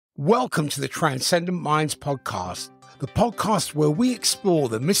Welcome to the Transcendent Minds Podcast, the podcast where we explore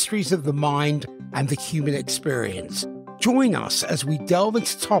the mysteries of the mind and the human experience. Join us as we delve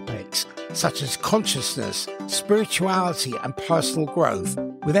into topics such as consciousness, spirituality, and personal growth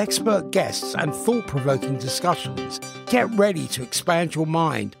with expert guests and thought-provoking discussions. Get ready to expand your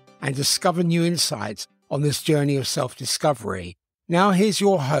mind and discover new insights on this journey of self-discovery. Now here's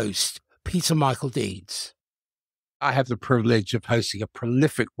your host, Peter Michael Deeds. I have the privilege of hosting a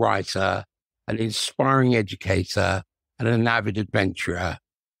prolific writer, an inspiring educator, and an avid adventurer,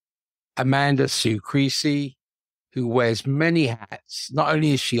 Amanda Sue Creasey, who wears many hats. Not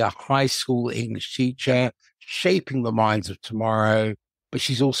only is she a high school English teacher, shaping the minds of tomorrow, but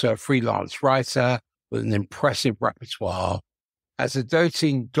she's also a freelance writer with an impressive repertoire. As a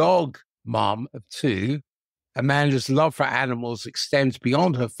doting dog mom of two, Amanda's love for animals extends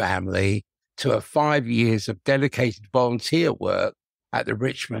beyond her family to her 5 years of dedicated volunteer work at the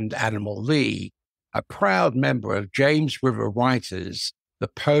Richmond Animal League. A proud member of James River Writers, the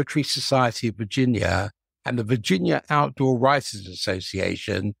Poetry Society of Virginia, and the Virginia Outdoor Writers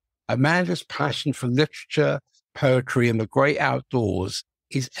Association, Amanda's passion for literature, poetry, and the great outdoors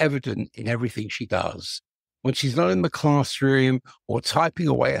is evident in everything she does. When she's not in the classroom or typing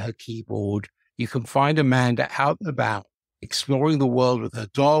away at her keyboard, you can find Amanda out and about, exploring the world with her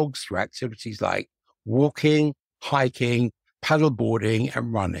dogs through activities like walking, hiking, paddleboarding,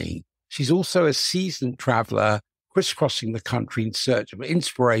 and running. She's also a seasoned traveler, crisscrossing the country in search of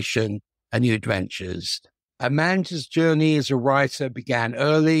inspiration and new adventures. Amanda's journey as a writer began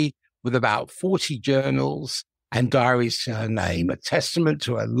early with about 40 journals and diaries to her name, a testament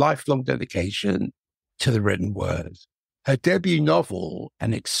to her lifelong dedication to the written word. Her debut novel,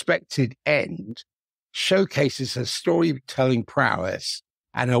 An Expected End, showcases her storytelling prowess,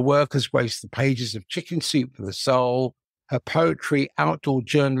 and her work has graced the pages of Chicken Soup for the Soul. Her poetry, outdoor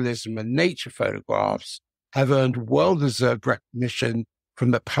journalism, and nature photographs have earned well-deserved recognition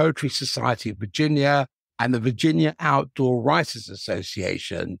from the Poetry Society of Virginia and the Virginia Outdoor Writers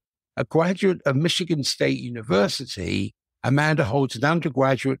Association. A graduate of Michigan State University, Amanda holds an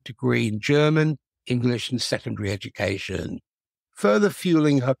undergraduate degree in German, English, and secondary education. Further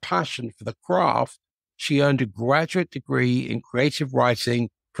fueling her passion for the craft, she earned a graduate degree in creative writing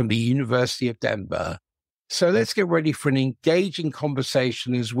from the University of Denver. So let's get ready for an engaging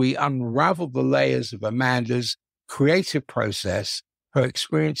conversation as we unravel the layers of Amanda's creative process, her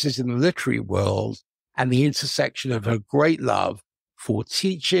experiences in the literary world, and the intersection of her great love for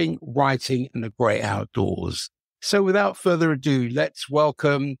teaching, writing, and the great outdoors. So without further ado, let's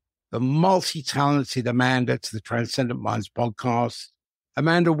welcome the multi-talented Amanda to the Transcendent Minds Podcast.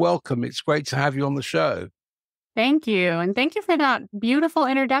 Amanda, welcome. It's great to have you on the show. Thank you. And thank you for that beautiful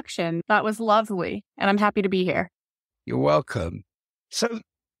introduction. That was lovely. And I'm happy to be here. You're welcome. So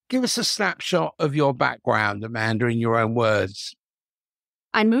give us a snapshot of your background, Amanda, in your own words.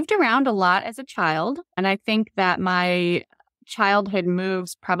 I moved around a lot as a child. And I think that my childhood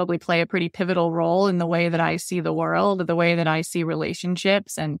moves probably play a pretty pivotal role in the way that I see the world, the way that I see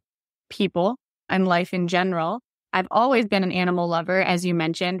relationships and people and life in general. I've always been an animal lover, as you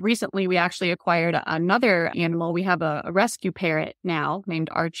mentioned. Recently, we actually acquired another animal. We have a rescue parrot now named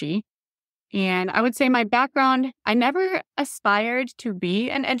Archie. And I would say my background, I never aspired to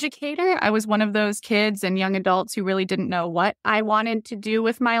be an educator. I was one of those kids and young adults who really didn't know what I wanted to do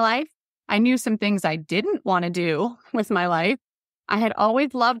with my life. I knew some things I didn't want to do with my life. I had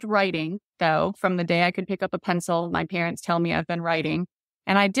always loved writing, though. From the day I could pick up a pencil, my parents tell me I've been writing.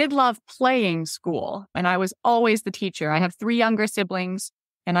 And I did love playing school, and I was always the teacher. I have 3 younger siblings,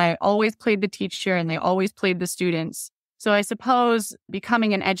 and I always played the teacher, and they always played the students. So I suppose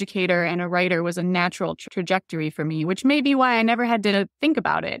becoming an educator and a writer was a natural trajectory for me, which may be why I never had to think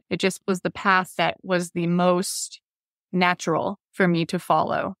about it. It just was the path that was the most natural for me to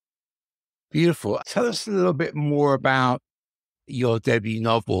follow. Beautiful. Tell us a little bit more about your debut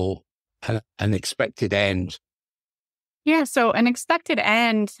novel, An Expected End. Yeah, so An Expected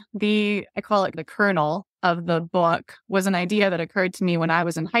End, I call it the kernel of the book, was an idea that occurred to me when I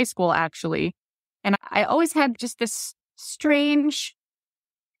was in high school, actually. And I always had just this strange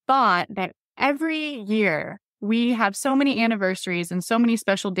thought that every year we have so many anniversaries and so many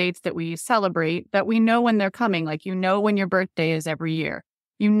special dates that we celebrate that we know when they're coming. Like, you know when your birthday is every year.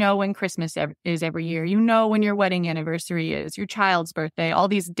 You know when Christmas is every year. You know when your wedding anniversary is, your child's birthday, all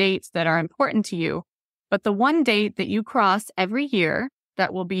these dates that are important to you. But the one date that you cross every year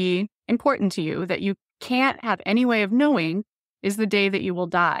that will be important to you, that you can't have any way of knowing, is the day that you will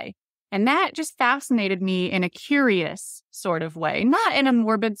die. And that just fascinated me in a curious sort of way, not in a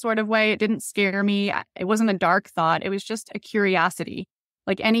morbid sort of way. It didn't scare me. It wasn't a dark thought. It was just a curiosity.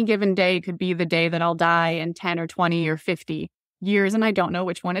 Like any given day could be the day that I'll die in 10 or 20 or 50 years, and I don't know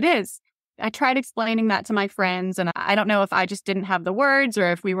which one it is. I tried explaining that to my friends, and I don't know if I just didn't have the words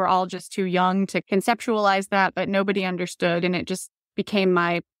or if we were all just too young to conceptualize that, but nobody understood, and it just became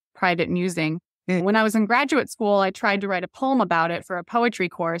my private musing. When I was in graduate school, I tried to write a poem about it for a poetry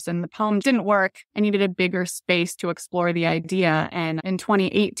course, and the poem didn't work. I needed a bigger space to explore the idea. And in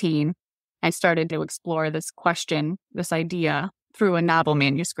 2018, I started to explore this question, this idea, through a novel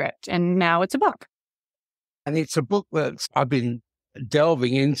manuscript. And now it's a book. And it's a book that I've been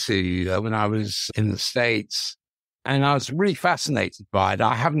delving into when I was in the States. And I was really fascinated by it.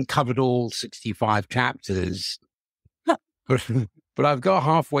 I haven't covered all 65 chapters, but I've got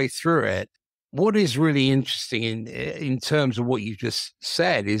halfway through it. What is really interesting in terms of what you just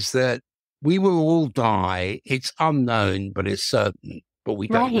said is that we will all die. It's unknown, but it's certain, but we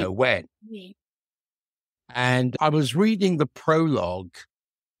don't know when. And I was reading the prologue,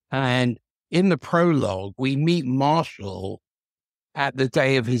 and in the prologue, we meet Marshall at the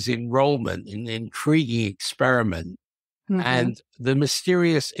day of his enrollment in an intriguing experiment. And the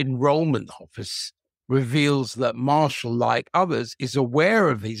mysterious enrollment office reveals that Marshall, like others, is aware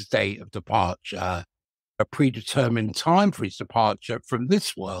of his date of departure, a predetermined time for his departure from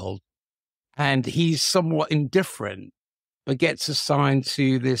this world, and he's somewhat indifferent, but gets assigned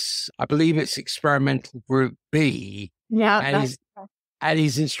to this, I believe it's experimental group B. Yeah. And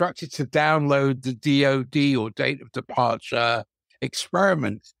he's instructed to download the DOD or date of departure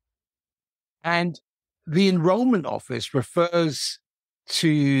experiment. And the enrollment office refers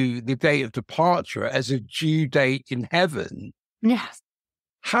to the date of departure as a due date in heaven. Yes.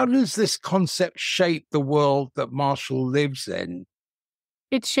 How does this concept shape the world that Marshall lives in?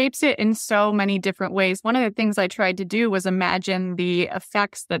 It shapes it in so many different ways. One of the things I tried to do was imagine the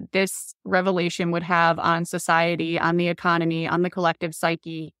effects that this revelation would have on society, on the economy, on the collective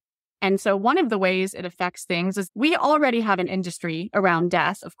psyche. And so one of the ways it affects things is we already have an industry around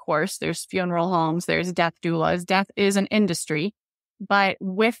death, of course. There's funeral homes, there's death doulas. Death is an industry. But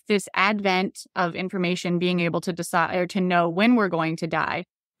with this advent of information being able to decide or to know when we're going to die,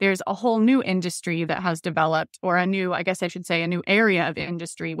 there's a whole new industry that has developed, or a new area of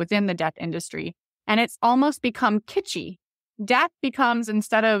industry within the death industry. And it's almost become kitschy. Death becomes,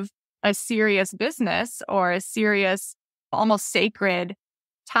 instead of a serious business or a serious, almost sacred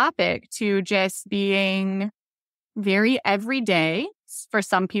topic, to just being very everyday. For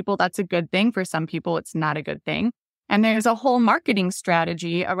some people, that's a good thing. For some people, it's not a good thing. And there's a whole marketing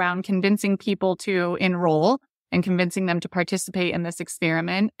strategy around convincing people to enroll and convincing them to participate in this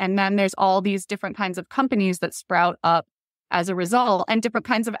experiment. And then there's all these different kinds of companies that sprout up as a result, and different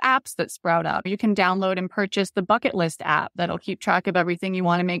kinds of apps that sprout up. You can download and purchase the bucket list app that'll keep track of everything you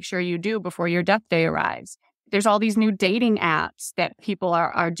want to make sure you do before your death day arrives. There's all these new dating apps that people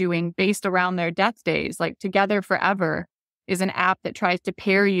are doing based around their death days, like Together Forever is an app that tries to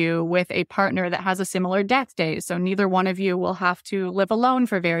pair you with a partner that has a similar death day. So neither one of you will have to live alone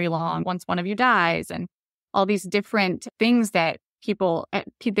for very long once one of you dies, and all these different things that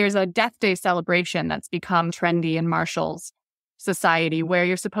there's a death day celebration that's become trendy in Marshall's society, where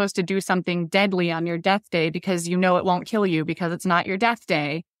you're supposed to do something deadly on your death day because you know it won't kill you because it's not your death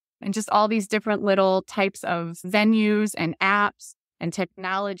day. And just all these different little types of venues and apps and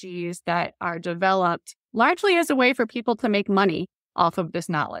technologies that are developed largely as a way for people to make money off of this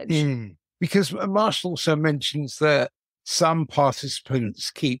knowledge. Because Marshall also mentions that some participants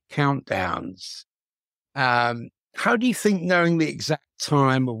keep countdowns. How do you think knowing the exact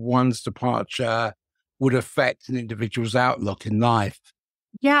time of one's departure would affect an individual's outlook in life?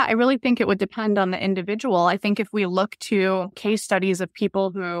 Yeah, I really think it would depend on the individual. I think if we look to case studies of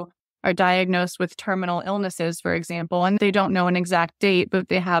people who are diagnosed with terminal illnesses, for example, and they don't know an exact date, but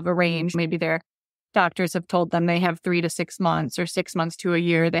they have a range. Maybe their doctors have told them they have 3 to 6 months or 6 months to a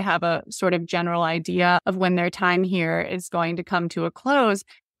year. They have a sort of general idea of when their time here is going to come to a close.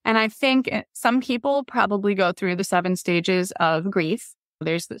 And I think some people probably go through the 7 stages of grief.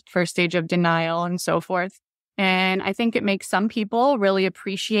 There's the first stage of denial and so forth. And I think it makes some people really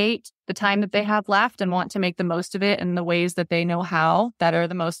appreciate the time that they have left and want to make the most of it in the ways that they know how, that are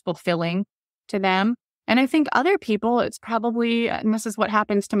the most fulfilling to them. And I think other people, it's probably, and this is what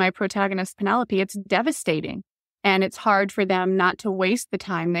happens to my protagonist, Penelope, it's devastating. And it's hard for them not to waste the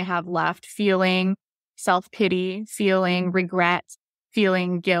time they have left feeling self-pity, feeling regret,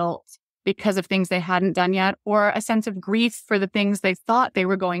 feeling guilt because of things they hadn't done yet, or a sense of grief for the things they thought they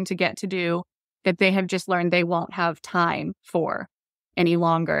were going to get to do that they have just learned they won't have time for any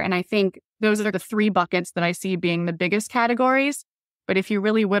longer. And I think those are the 3 buckets that I see being the biggest categories. But if you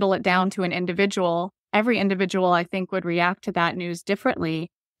really whittle it down to an individual, every individual, I think, would react to that news differently,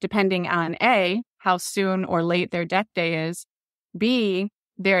 depending on A, how soon or late their death day is, B,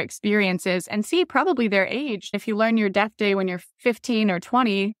 their experiences, and C, probably their age. If you learn your death day when you're 15 or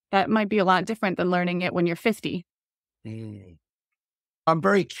 20, that might be a lot different than learning it when you're 50. I'm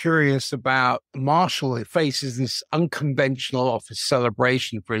very curious about Marshall. It faces this unconventional office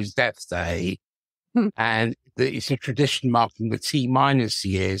celebration for his death day. And it's a tradition marking the T-minus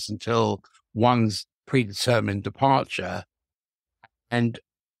years until one's predetermined departure. And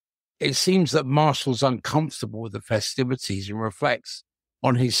it seems that Marshall's uncomfortable with the festivities and reflects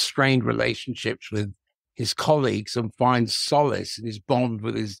on his strained relationships with his colleagues and finds solace in his bond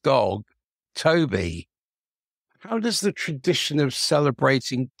with his dog, Toby. How does the tradition of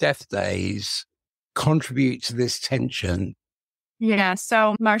celebrating death days contribute to this tension? Yeah,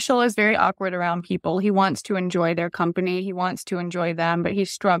 so Marshall is very awkward around people. He wants to enjoy their company. He wants to enjoy them, but he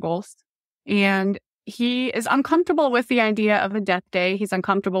struggles. And he is uncomfortable with the idea of a death day. He's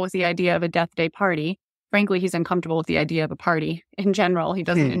uncomfortable with the idea of a death day party. Frankly, he's uncomfortable with the idea of a party in general. He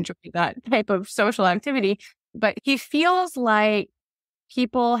doesn't enjoy that type of social activity. But he feels like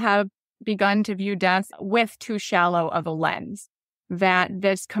people have begun to view death with too shallow of a lens, that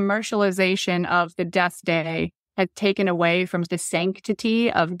this commercialization of the death day has taken away from the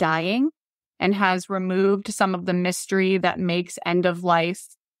sanctity of dying and has removed some of the mystery that makes end of life,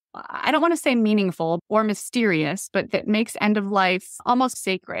 I don't want to say meaningful or mysterious, but that makes end of life almost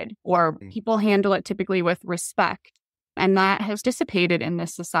sacred, or people handle it typically with respect. And that has dissipated in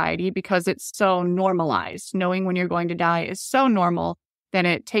this society because it's so normalized. Knowing when you're going to die is so normal that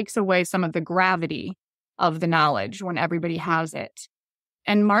it takes away some of the gravity of the knowledge when everybody has it.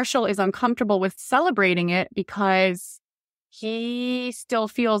 And Marshall is uncomfortable with celebrating it because he still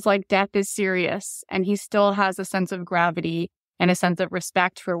feels like death is serious, and he still has a sense of gravity and a sense of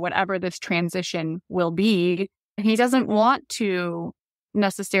respect for whatever this transition will be. And he doesn't want to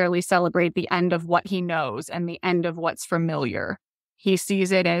necessarily celebrate the end of what he knows and the end of what's familiar. He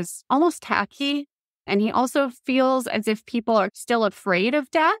sees it as almost tacky. And he also feels as if people are still afraid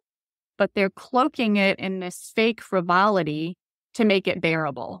of death, but they're cloaking it in this fake frivolity to make it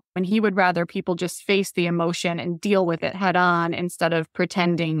bearable. And he would rather people just face the emotion and deal with it head on instead of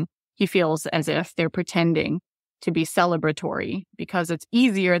pretending. He feels as if they're pretending to be celebratory because it's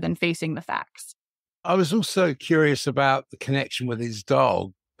easier than facing the facts. I was also curious about the connection with his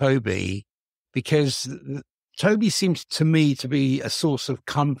dog, Toby, because Toby seems to me to be a source of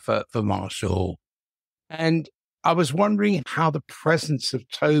comfort for Marshall. And I was wondering how the presence of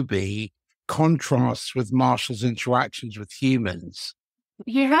Toby contrasts with Marshall's interactions with humans.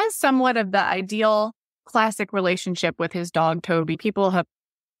 He has somewhat of the ideal classic relationship with his dog, Toby. People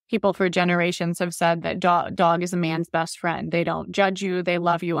for generations have said that dog is a man's best friend. They don't judge you. They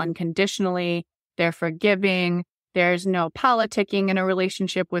love you unconditionally. They're forgiving. There's no politicking in a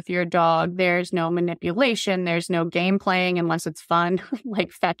relationship with your dog. There's no manipulation. There's no game playing unless it's fun,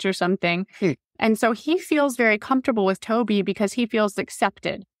 like fetch or something. And so he feels very comfortable with Toby because he feels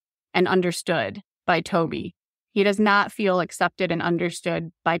accepted and understood by Toby. He does not feel accepted and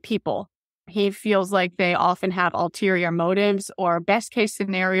understood by people. He feels like they often have ulterior motives, or best case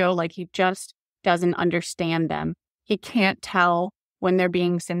scenario, like he just doesn't understand them. He can't tell when they're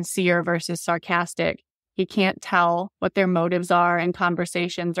being sincere versus sarcastic. He can't tell what their motives are in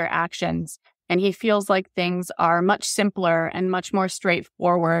conversations or actions. And he feels like things are much simpler and much more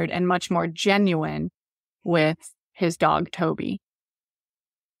straightforward and much more genuine with his dog, Toby.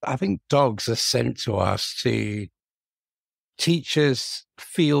 I think dogs are sent to us to teach us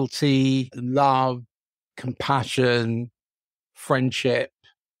fealty, love, compassion, friendship.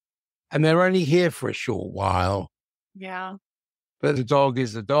 And they're only here for a short while. Yeah. But the dog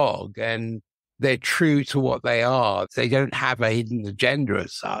is a dog, and they're true to what they are. They don't have a hidden agenda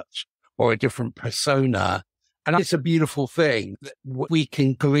as such, or a different persona. And it's a beautiful thing. What we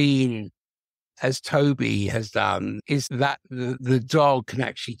can glean, as Toby has done, is that the dog can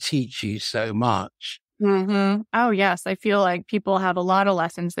actually teach you so much. Mm-hmm. Oh, yes. I feel like people have a lot of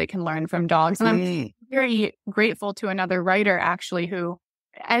lessons they can learn from dogs. And I'm very grateful to another writer, actually, who,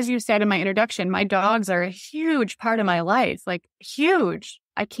 as you said in my introduction, my dogs are a huge part of my life, like huge.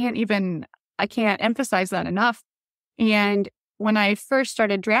 I can't emphasize that enough. And when I first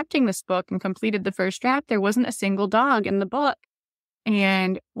started drafting this book and completed the first draft, there wasn't a single dog in the book.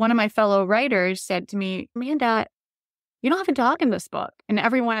 And one of my fellow writers said to me, Amanda, you don't have a dog in this book. And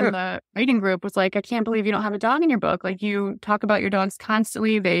everyone in the writing group was like, I can't believe you don't have a dog in your book. Like, you talk about your dogs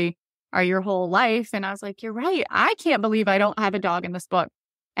constantly. They are your whole life. And I was like, you're right. I can't believe I don't have a dog in this book.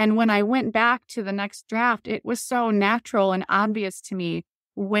 And when I went back to the next draft, it was so natural and obvious to me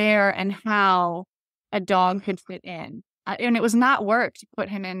where and how a dog could fit in. And it was not work to put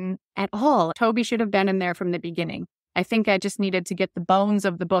him in at all. Toby should have been in there from the beginning. I think I just needed to get the bones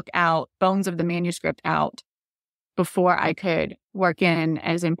of the book out, bones of the manuscript out, before I could work in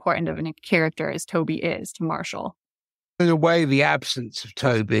as important of a character as Toby is to Marshall. In a way, the absence of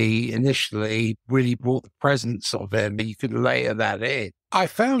Toby initially really brought the presence of him, and you could layer that in. I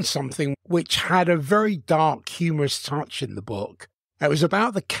found something which had a very dark, humorous touch in the book. It was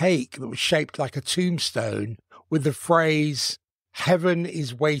about the cake that was shaped like a tombstone with the phrase, "Heaven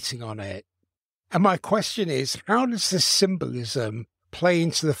is waiting on it." And my question is, how does this symbolism play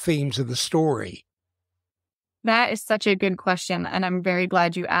into the themes of the story? That is such a good question, and I'm very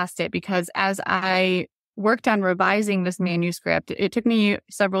glad you asked it, because as I worked on revising this manuscript, it took me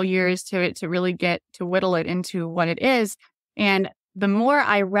several years to really get to whittle it into what it is. And the more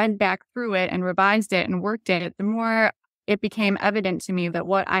I read back through it and revised it and worked it, the more it became evident to me that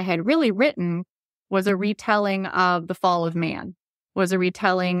what I had really written was a retelling of the fall of man, was a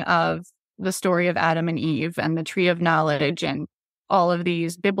retelling of the story of Adam and Eve and the tree of knowledge and all of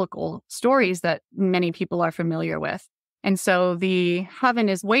these biblical stories that many people are familiar with. And so the heaven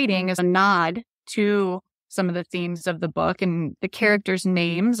is waiting is a nod to some of the themes of the book, and the characters'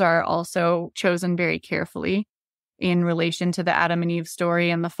 names are also chosen very carefully in relation to the Adam and Eve story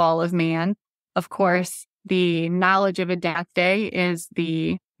and the fall of man. Of course, the knowledge of a death day is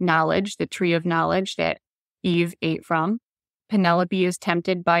the knowledge, the tree of knowledge that Eve ate from. Penelope is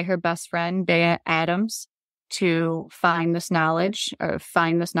tempted by her best friend, Bea Adams, to find this knowledge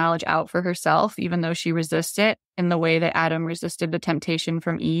out for herself, even though she resists it in the way that Adam resisted the temptation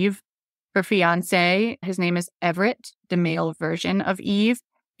from Eve. Her fiance, his name is Everett, the male version of Eve.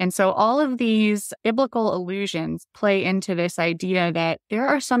 And so all of these biblical allusions play into this idea that there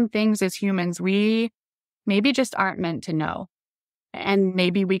are some things as humans we maybe just aren't meant to know. And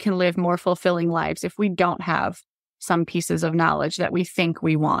maybe we can live more fulfilling lives if we don't have some pieces of knowledge that we think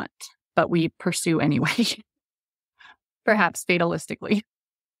we want, but we pursue anyway, perhaps fatalistically.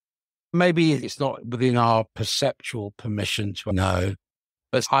 Maybe it's not within our perceptual permission to know,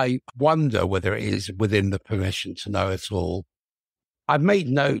 but I wonder whether it is within the permission to know at all. I've made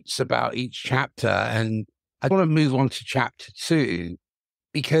notes about each chapter, and I want to move on to chapter 2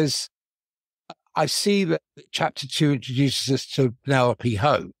 because I see that chapter 2 introduces us to Penelope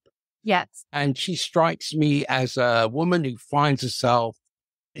Hope. Yes. And she strikes me as a woman who finds herself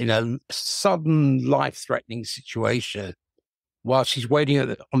in a sudden life-threatening situation. While she's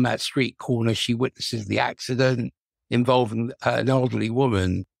waiting on that street corner, she witnesses the accident involving an elderly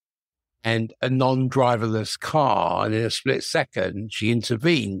woman and a non-driverless car. And in a split second, she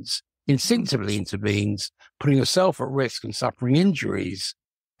instinctively intervenes, putting herself at risk and suffering injuries.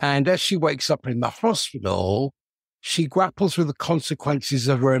 And as she wakes up in the hospital, she grapples with the consequences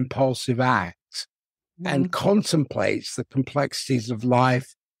of her impulsive act and contemplates the complexities of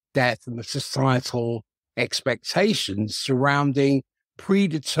life, death, and the societal expectations surrounding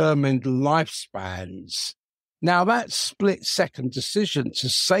predetermined lifespans. Now, that split-second decision to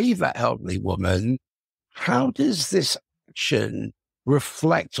save that elderly woman, how does this action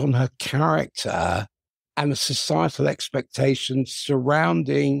reflect on her character and the societal expectations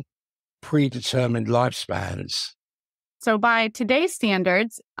surrounding predetermined lifespans? So by today's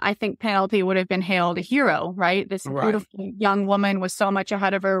standards, I think Penelope would have been hailed a hero, right? This beautiful young woman with so much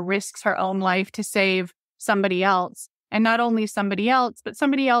ahead of her, risks her own life to save somebody else. And not only somebody else, but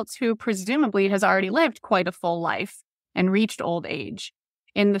somebody else who presumably has already lived quite a full life and reached old age.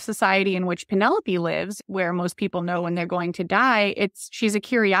 In the society in which Penelope lives, where most people know when they're going to die, she's a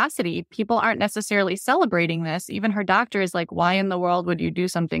curiosity. People aren't necessarily celebrating this. Even her doctor is like, why in the world would you do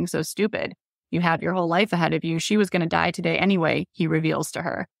something so stupid? You have your whole life ahead of you. She was going to die today anyway, he reveals to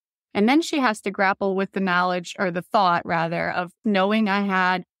her. And then she has to grapple with the knowledge, or the thought rather, of knowing I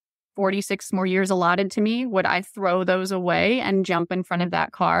had 46 more years allotted to me. Would I throw those away and jump in front of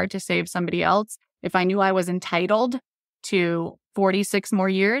that car to save somebody else? If I knew I was entitled to 46 more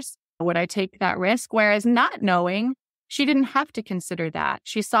years, would I take that risk? Whereas not knowing, she didn't have to consider that.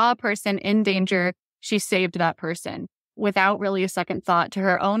 She saw a person in danger. She saved that person without really a second thought to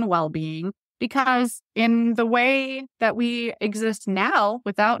her own well-being. Because in the way that we exist now,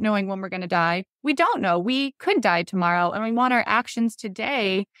 without knowing when we're going to die, we don't know. We could die tomorrow, and we want our actions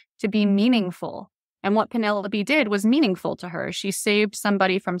today to be meaningful. And what Penelope did was meaningful to her. She saved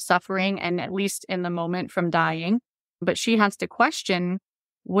somebody from suffering, and at least in the moment from dying. But she has to question,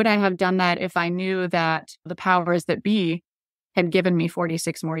 would I have done that if I knew that the powers that be had given me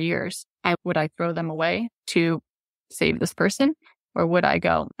 46 more years? Would I throw them away to save this person? Or would I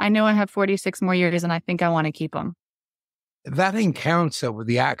go, I know I have 46 more years and I think I want to keep them? that encounter with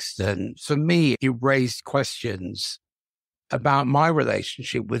the accident, for me, it raised questions about my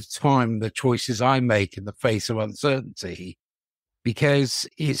relationship with time, the choices I make in the face of uncertainty, because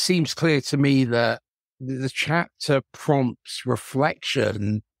it seems clear to me that the chapter prompts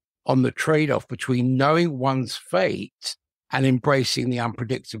reflection on the trade-off between knowing one's fate and embracing the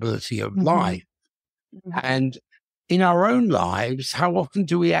unpredictability of life. And in our own lives, how often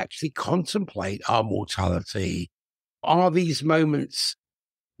do we actually contemplate our mortality? Are these moments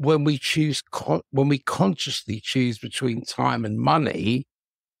when we when we consciously choose between time and money?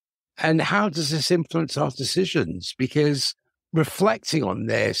 And how does this influence our decisions? Because reflecting on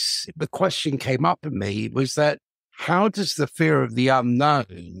this, the question came up in me was that how does the fear of the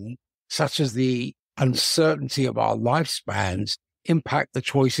unknown, such as the uncertainty of our lifespans, impact the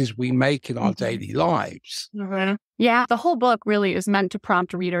choices we make in our daily lives? Yeah, the whole book really is meant to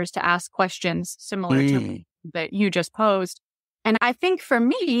prompt readers to ask questions similar to that you just posed. And I think for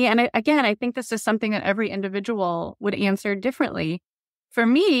me, and again, I think this is something that every individual would answer differently. For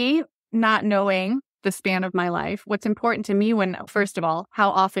me, not knowing the span of my life, what's important to me first of all, how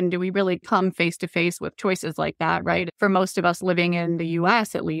often do we really come face to face with choices like that, right? For most of us living in the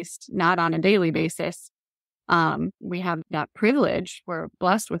US, at least, not on a daily basis, we have that privilege. We're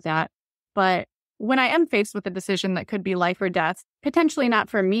blessed with that. But when I am faced with a decision that could be life or death, potentially not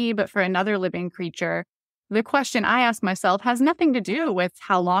for me, but for another living creature, the question I ask myself has nothing to do with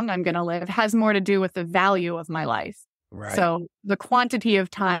how long I'm going to live. It has more to do with the value of my life. Right. So the quantity of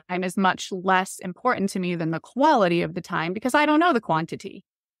time is much less important to me than the quality of the time because I don't know the quantity.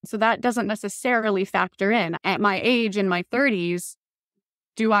 So that doesn't necessarily factor in. At my age, in my 30s,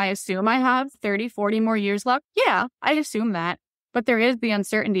 do I assume I have 30, 40 more years left? Yeah, I assume that. But there is the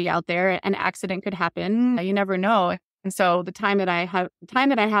uncertainty out there. An accident could happen. You never know. And so the time that I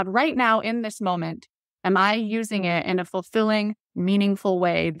have right now in this moment, am I using it in a fulfilling, meaningful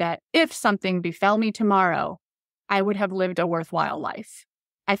way that if something befell me tomorrow, I would have lived a worthwhile life?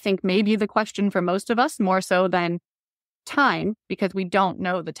 I think maybe the question for most of us, more so than time, because we don't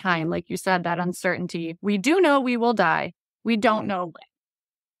know the time. Like you said, that uncertainty. We do know we will die. We don't know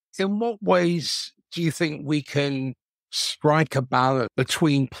when. In what ways do you think we can strike a balance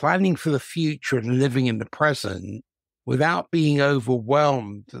between planning for the future and living in the present without being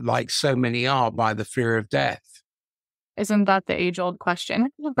overwhelmed, like so many are, by the fear of death? Isn't that the age-old question,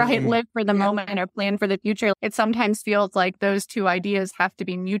 right? Live for the moment or plan for the future. It sometimes feels like those two ideas have to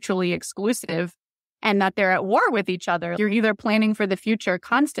be mutually exclusive and that they're at war with each other. You're either planning for the future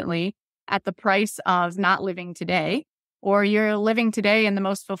constantly at the price of not living today, or you're living today in the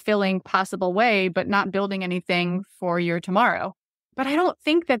most fulfilling possible way, but not building anything for your tomorrow. But I don't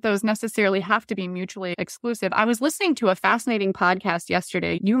think that those necessarily have to be mutually exclusive. I was listening to a fascinating podcast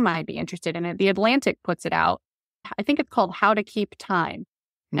yesterday. You might be interested in it. The Atlantic puts it out. I think it's called How to Keep Time.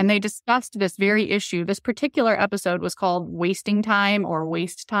 And they discussed this very issue. This particular episode was called Wasting Time or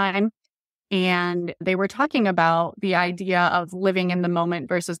Waste Time. And they were talking about the idea of living in the moment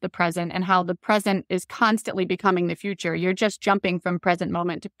versus the present and how the present is constantly becoming the future. You're just jumping from present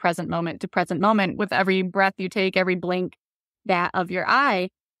moment to present moment to present moment with every breath you take, every blink that of your eye.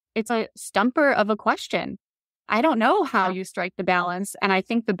 It's a stumper of a question. I don't know how you strike the balance. And I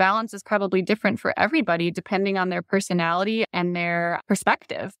think the balance is probably different for everybody depending on their personality and their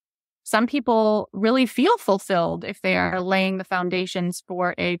perspective. Some people really feel fulfilled if they are laying the foundations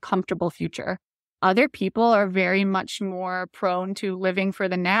for a comfortable future. Other people are very much more prone to living for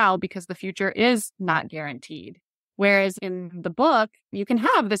the now because the future is not guaranteed. Whereas in the book, you can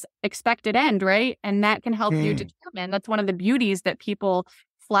have this expected end, right? And that can help you determine. That's one of the beauties that people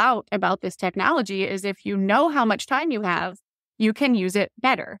flout about this technology is if you know how much time you have, you can use it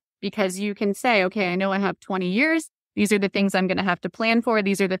better because you can say, okay, I know I have 20 years. These are the things I'm going to have to plan for.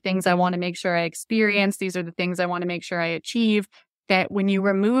 These are the things I want to make sure I experience. These are the things I want to make sure I achieve. That when you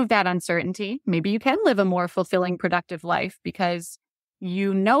remove that uncertainty, maybe you can live a more fulfilling, productive life because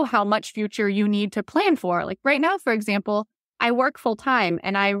you know how much future you need to plan for. Like right now, for example, I work full time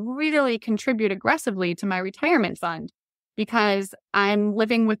and I really contribute aggressively to my retirement fund because I'm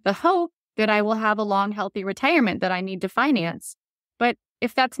living with the hope that I will have a long, healthy retirement that I need to finance. But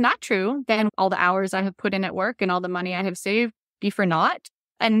if that's not true, then all the hours I have put in at work and all the money I have saved be for naught.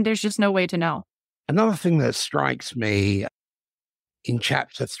 And there's just no way to know. Another thing that strikes me in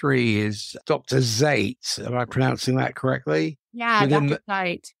chapter 3 is Dr. Zait. Am I pronouncing that correctly? Yeah, Dr.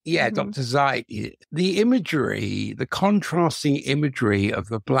 Zait. Yeah, Dr. Zait. The imagery, the contrasting imagery of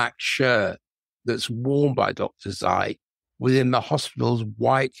the black shirt that's worn by Dr. Zait within the hospital's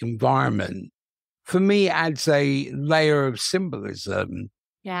white environment, for me, adds a layer of symbolism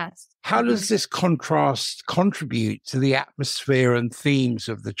Yes. How does this contrast contribute to the atmosphere and themes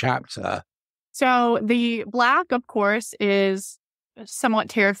of the chapter? So the black, of course, is somewhat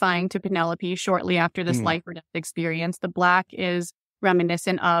terrifying to Penelope shortly after this life or death experience. The black is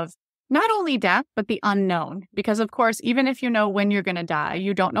reminiscent of not only death, but the unknown. Because, of course, even if you know when you're going to die,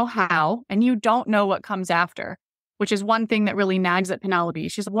 you don't know how, and you don't know what comes after, which is one thing that really nags at Penelope.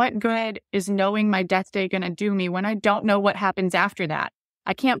 She's like, what good is knowing my death day going to do me when I don't know what happens after that?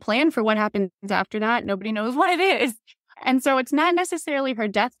 I can't plan for what happens after that. Nobody knows what it is. And so it's not necessarily her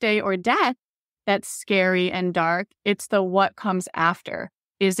death day or death that's scary and dark. It's the what comes after.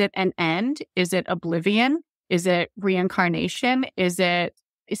 Is it an end? Is it oblivion? Is it reincarnation? Is it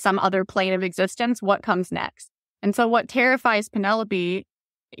some other plane of existence? What comes next? And so what terrifies Penelope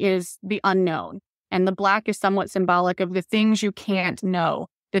is the unknown. And the black is somewhat symbolic of the things you can't know,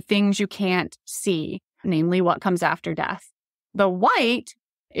 the things you can't see, namely what comes after death. The white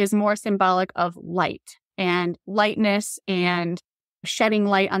is more symbolic of light and lightness and shedding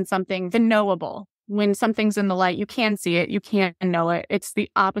light on something, the knowable. When something's in the light, you can see it, you can't know it. It's the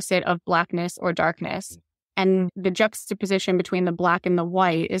opposite of blackness or darkness. And the juxtaposition between the black and the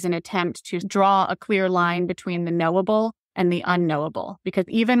white is an attempt to draw a clear line between the knowable and the unknowable. Because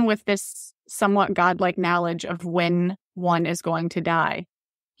even with this somewhat godlike knowledge of when one is going to die,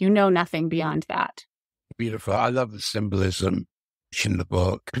 you know nothing beyond that. Beautiful. I love the symbolism in the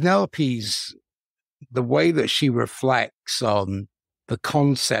book. Penelope's, the way that she reflects on the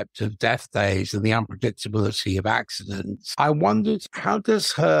concept of death days and the unpredictability of accidents, I wondered, how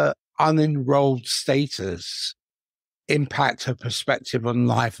does her unenrolled status impact her perspective on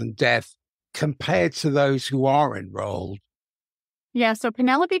life and death compared to those who are enrolled? Yeah, so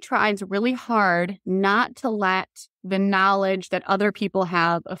Penelope tries really hard not to let the knowledge that other people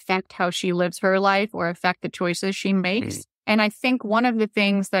have affect how she lives her life or affect the choices she makes. And I think one of the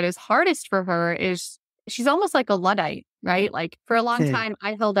things that is hardest for her is she's almost like a Luddite, right? Like for a long time,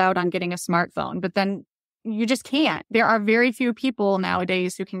 I held out on getting a smartphone, but then you just can't. There are very few people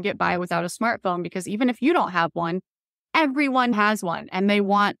nowadays who can get by without a smartphone because even if you don't have one, everyone has one and they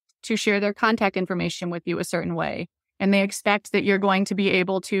want to share their contact information with you a certain way. And they expect that you're going to be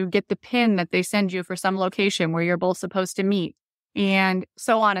able to get the pin that they send you for some location where you're both supposed to meet and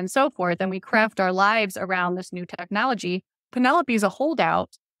so on and so forth. And we craft our lives around this new technology. Penelope's a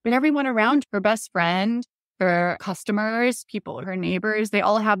holdout, but everyone around her best friend, her customers, people, her neighbors, they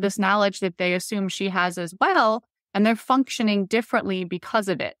all have this knowledge that they assume she has as well. And they're functioning differently because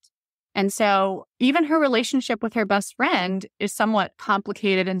of it. And so even her relationship with her best friend is somewhat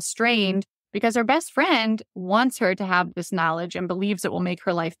complicated and strained because her best friend wants her to have this knowledge and believes it will make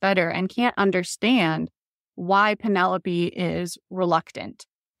her life better and can't understand why Penelope is reluctant.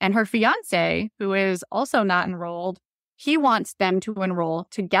 And her fiance, who is also not enrolled, he wants them to enroll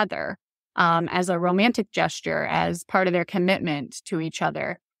together as a romantic gesture, as part of their commitment to each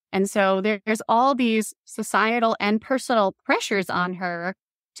other. And so there's all these societal and personal pressures on her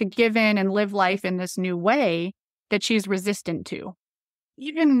to give in and live life in this new way that she's resistant to.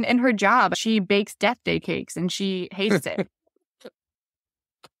 Even in her job, she bakes death day cakes and she hates it.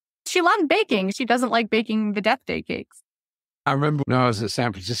 She loves baking. She doesn't like baking the death day cakes. I remember when I was at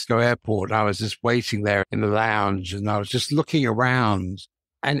San Francisco airport, I was just waiting there in the lounge and I was just looking around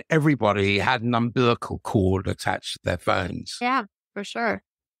and everybody had an umbilical cord attached to their phones. Yeah, for sure.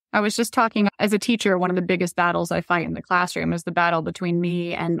 I was just talking as a teacher, one of the biggest battles I fight in the classroom is the battle between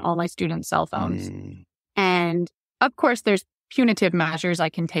me and all my students' cell phones. And of course, there's punitive measures I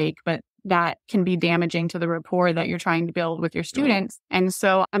can take, but that can be damaging to the rapport that you're trying to build with your students. And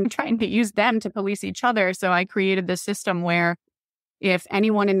so I'm trying to use them to police each other. So I created this system where if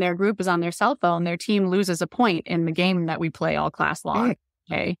anyone in their group is on their cell phone, their team loses a point in the game that we play all class long.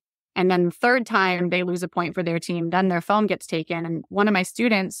 Okay. And then the third time they lose a point for their team, then their phone gets taken. And one of my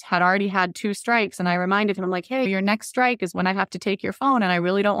students had already had 2 strikes. And I reminded him, I'm like, hey, your next strike is when I have to take your phone. And I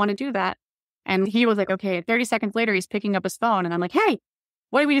really don't want to do that. And he was like, okay, 30 seconds later, he's picking up his phone. And I'm like, hey,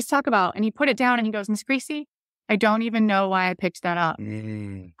 what did we just talk about? And he put it down and he goes, Ms. Creasey, I don't even know why I picked that up.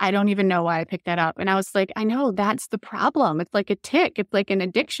 I don't even know why I picked that up. And I was like, I know that's the problem. It's like a tick. It's like an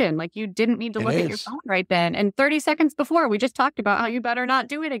addiction. Like you didn't need to look at your phone right then. And 30 seconds before, we just talked about how you better not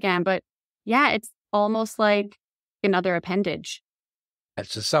do it again. But yeah, it's almost like another appendage.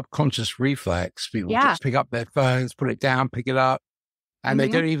 It's a subconscious reflex. People just pick up their phones, put it down, pick it up, and they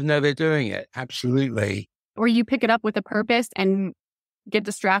don't even know they're doing it. Absolutely. Or you pick it up with a purpose and get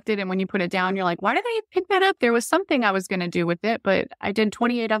distracted. And when you put it down, you're like, why did I pick that up? There was something I was going to do with it, but I did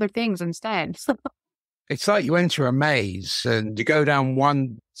 28 other things instead. It's like you enter a maze and you go down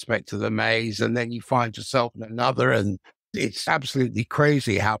one aspect of the maze and then you find yourself in another and It's absolutely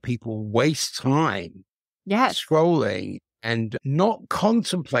crazy how people waste time Yes. scrolling and not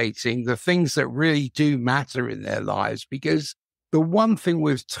contemplating the things that really do matter in their lives. Because the one thing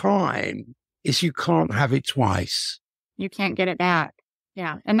with time is you can't have it twice. You can't get it back.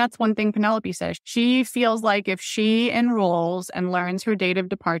 Yeah. And that's one thing Penelope says. She feels like if she enrolls and learns her date of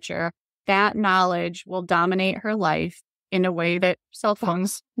departure, that knowledge will dominate her life in a way that cell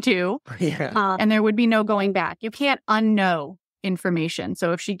phones do. Yeah. And there would be no going back. You can't unknow information.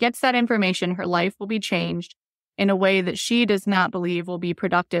 So if she gets that information, her life will be changed in a way that she does not believe will be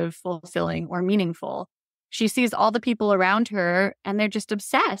productive, fulfilling, or meaningful. She sees all the people around her and they're just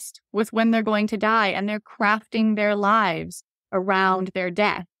obsessed with when they're going to die, and they're crafting their lives around their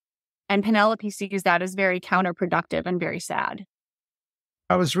death. And Penelope sees that as very counterproductive and very sad.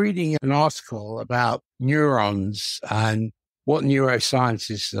 I was reading an article about neurons, and what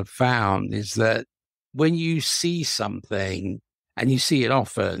neuroscientists have found is that when you see something and you see it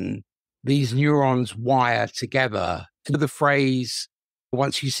often, these neurons wire together. To the phrase,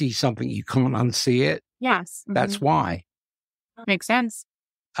 once you see something, you can't unsee it. Yes. That's why. Makes sense.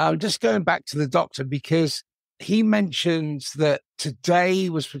 Just going back to the doctor, because he mentions that today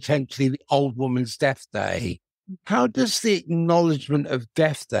was potentially the old woman's death day. How does the acknowledgement of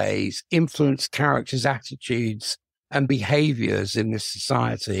death days influence characters' attitudes and behaviors in this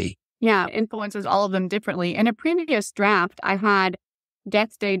society? Yeah, influences all of them differently. In a previous draft, I had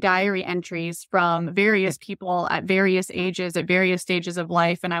Death Day diary entries from various people at various ages, at various stages of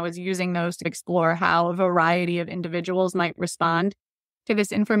life, and I was using those to explore how a variety of individuals might respond to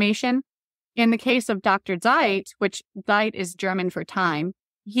this information. In the case of Dr. Zeit, which Zeit is German for time,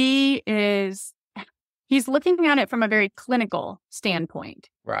 he's looking at it from a very clinical standpoint.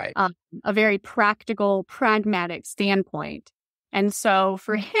 Right. A very practical, pragmatic standpoint. And so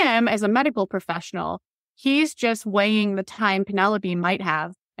for him, as a medical professional, he's just weighing the time Penelope might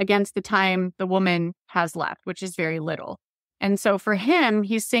have against the time the woman has left, which is very little. And so for him,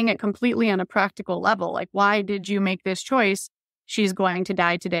 he's seeing it completely on a practical level. Like, why did you make this choice? She's going to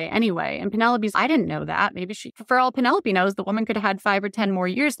die today anyway. And Penelope's, I didn't know that. Maybe for all Penelope knows, the woman could have had 5 or 10 more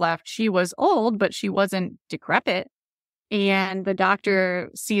years left. She was old, but she wasn't decrepit. And the doctor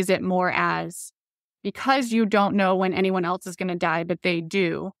sees it more as, because you don't know when anyone else is going to die, but they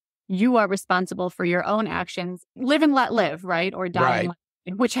do, you are responsible for your own actions. Live and let live, right? Or die, Right. and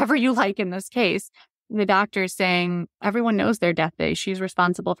let, whichever you like in this case. The doctor is saying, everyone knows their death day. She's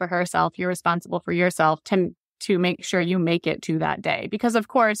responsible for herself. You're responsible for yourself to make sure you make it to that day. Because, of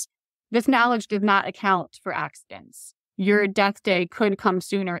course, this knowledge does not account for accidents. Your death day could come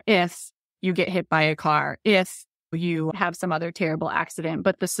sooner if you get hit by a car, if you have some other terrible accident.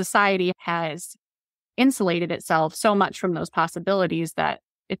 But the society has insulated itself so much from those possibilities that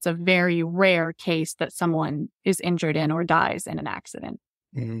it's a very rare case that someone is injured in or dies in an accident.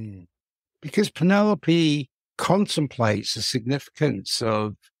 Because Penelope contemplates the significance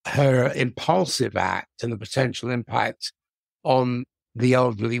of her impulsive act and the potential impact on the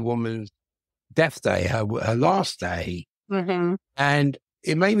elderly woman's death day, her last day. Mm-hmm. And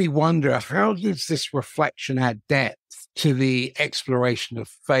it made me wonder, how does this reflection add depth to the exploration of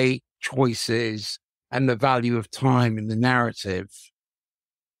fate, choices, and the value of time in the narrative?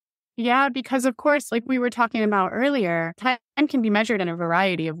 Yeah, because of course, like we were talking about earlier, time can be measured in a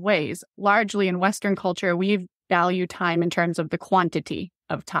variety of ways. Largely in Western culture, we value time in terms of the quantity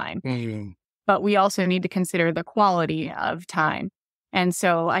of time, but we also need to consider the quality of time. And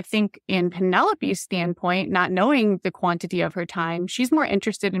so I think in Penelope's standpoint, not knowing the quantity of her time, she's more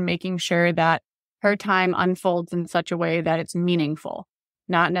interested in making sure that her time unfolds in such a way that it's meaningful,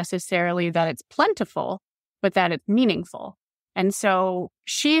 not necessarily that it's plentiful, but that it's meaningful. And so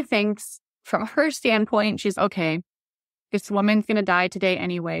she thinks from her standpoint, she's okay, this woman's going to die today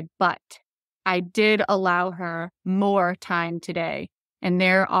anyway, but I did allow her more time today. And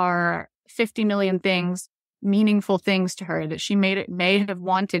there are 50 million things, meaningful things to her that she may have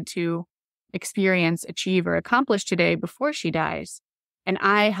wanted to experience, achieve, or accomplish today before she dies. And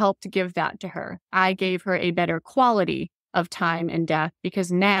I helped give that to her. I gave her a better quality of time and death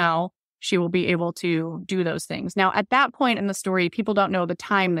because now she will be able to do those things. Now, at that point in the story, people don't know the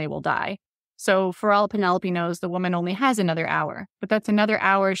time they will die. So for all Penelope knows, the woman only has another hour, but that's another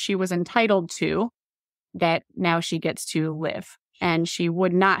hour she was entitled to that now she gets to live. And she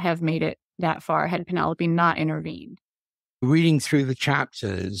would not have made it that far had Penelope not intervened. Reading through the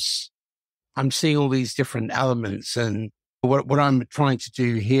chapters, I'm seeing all these different elements. And what I'm trying to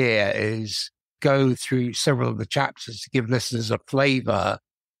do here is go through several of the chapters to give listeners a flavor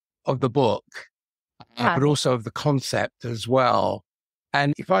of the book, but also of the concept as well.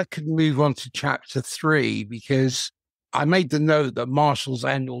 And if I could move on to chapter 3, because I made the note that Marshall's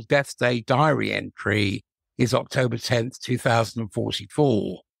annual Death Day diary entry is October 10th,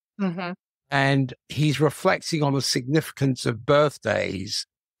 2044. Mm-hmm. And he's reflecting on the significance of birthdays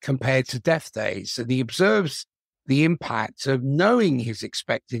compared to death days. And he observes the impact of knowing his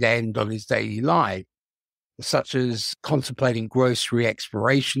expected end on his daily life, such as contemplating grocery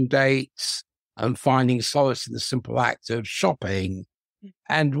expiration dates and finding solace in the simple act of shopping.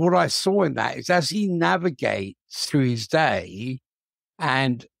 And what I saw in that is as he navigates through his day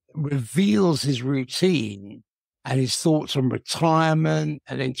and reveals his routine and his thoughts on retirement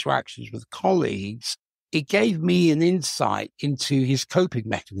and interactions with colleagues, it gave me an insight into his coping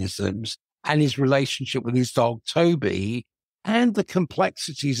mechanisms and his relationship with his dog, Toby, and the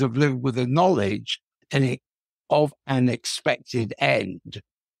complexities of living with the knowledge of an expected end.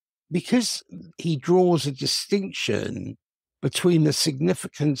 Because he draws a distinction between the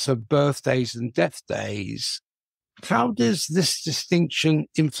significance of birthdays and death days, how does this distinction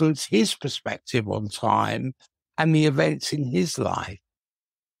influence his perspective on time and the events in his life?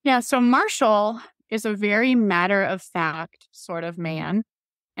 Yeah, so Marshall is a very matter-of-fact sort of man.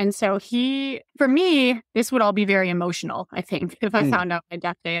 And so for me, this would all be very emotional, I think. If I found out my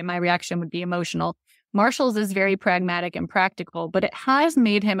death day, my reaction would be emotional. Marshall's is very pragmatic and practical, but it has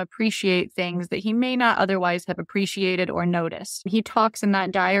made him appreciate things that he may not otherwise have appreciated or noticed. He talks in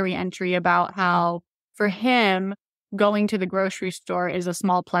that diary entry about how, for him, going to the grocery store is a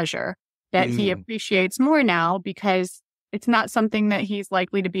small pleasure that he appreciates more now because it's not something that he's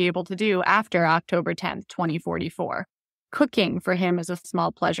likely to be able to do after October 10th, 2044. Cooking for him is a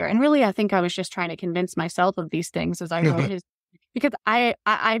small pleasure. And really, I think I was just trying to convince myself of these things as I wrote his, because I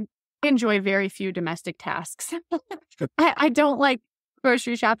enjoy very few domestic tasks. I don't like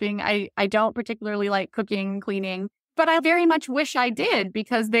grocery shopping. I don't particularly like cooking, cleaning, but I very much wish I did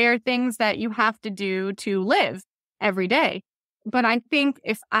because they are things that you have to do to live every day. But I think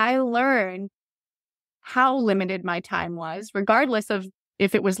if I learned how limited my time was, regardless of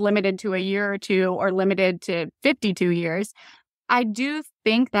if it was limited to a year or two or limited to 52 years, I do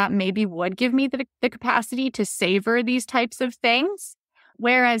think that maybe would give me the capacity to savor these types of things.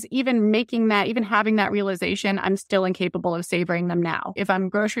 Whereas even having that realization, I'm still incapable of savoring them now. If I'm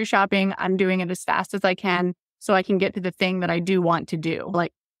grocery shopping, I'm doing it as fast as I can so I can get to the thing that I do want to do,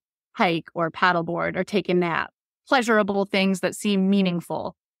 like hike or paddleboard or take a nap. Pleasurable things that seem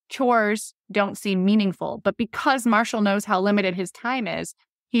meaningful. Chores don't seem meaningful. But because Marshall knows how limited his time is,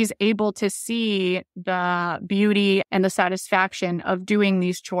 he's able to see the beauty and the satisfaction of doing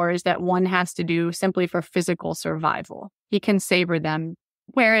these chores that one has to do simply for physical survival. He can savor them.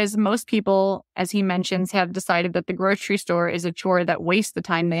 Whereas most people, as he mentions, have decided that the grocery store is a chore that wastes the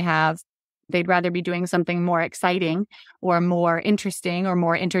time they have. They'd rather be doing something more exciting or more interesting or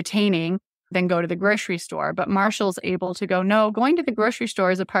more entertaining than go to the grocery store. But Marshall's able to go, no, going to the grocery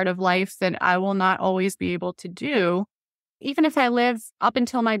store is a part of life that I will not always be able to do. Even if I live up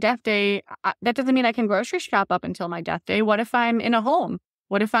until my death day, that doesn't mean I can grocery shop up until my death day. What if I'm in a home?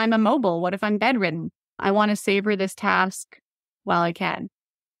 What if I'm immobile? What if I'm bedridden? I want to savor this task while I can.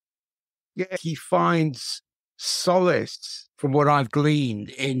 Yeah, he finds solace, from what I've gleaned,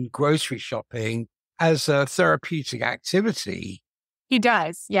 in grocery shopping as a therapeutic activity. He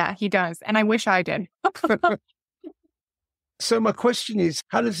does. Yeah, he does. And I wish I did. So my question is,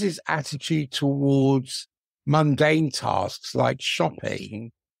 how does his attitude towards mundane tasks like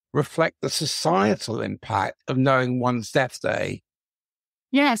shopping reflect the societal impact of knowing one's death day?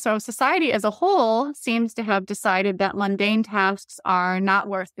 Yeah, so society as a whole seems to have decided that mundane tasks are not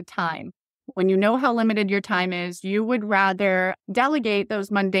worth the time. When you know how limited your time is, you would rather delegate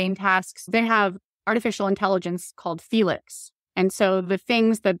those mundane tasks. They have artificial intelligence called Felix. And so the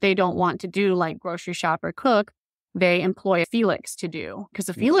things that they don't want to do, like grocery shop or cook, they employ a Felix to do. Because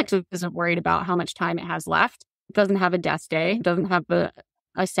the Felix isn't worried about how much time it has left. It doesn't have a death day. It doesn't have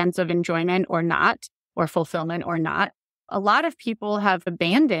a sense of enjoyment or not, or fulfillment or not. A lot of people have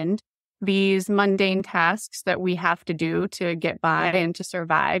abandoned these mundane tasks that we have to do to get by and to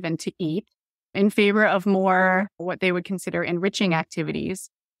survive and to eat in favor of more what they would consider enriching activities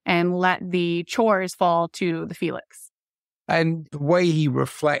and let the chores fall to the Felix. And the way he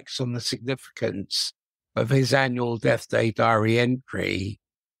reflects on the significance of his annual Death Day diary entry,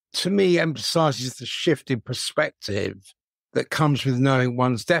 to me, emphasizes the shift in perspective that comes with knowing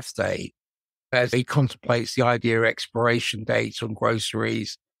one's death date, as he contemplates the idea of expiration dates on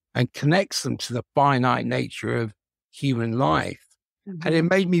groceries and connects them to the finite nature of human life. Mm-hmm. And it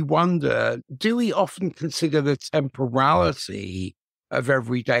made me wonder, do we often consider the temporality of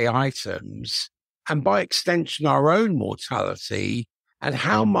everyday items, and by extension, our own mortality, and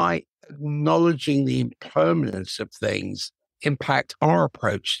how might acknowledging the impermanence of things impact our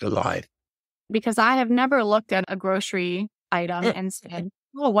approach to life? Because I have never looked at a grocery item and said,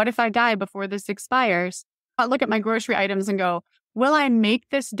 oh, what if I die before this expires? I look at my grocery items and go, will I make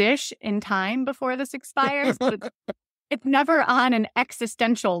this dish in time before this expires? But it's never on an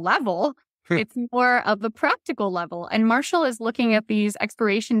existential level. It's more of a practical level. And Marshall is looking at these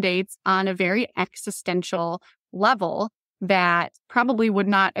expiration dates on a very existential level that probably would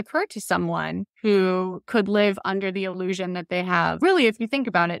not occur to someone who could live under the illusion that they have. Really, if you think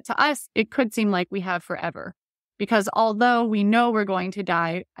about it, to us, it could seem like we have forever. Because although we know we're going to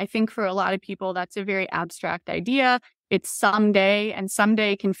die, I think for a lot of people, that's a very abstract idea. It's someday, and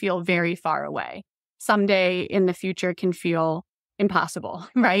someday can feel very far away. Someday in the future can feel impossible,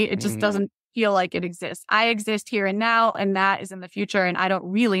 right? It just doesn't feel like it exists. I exist here and now, and that is in the future, and I don't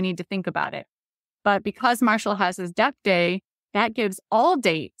really need to think about it. But because Marshall has his death day, that gives all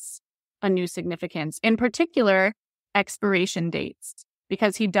dates a new significance, in particular, expiration dates,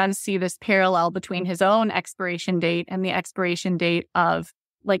 because he does see this parallel between his own expiration date and the expiration date of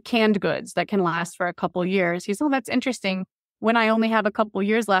like canned goods that can last for a couple years. He's, oh, that's interesting. When I only have a couple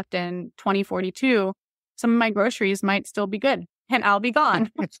years left in 2042, some of my groceries might still be good and I'll be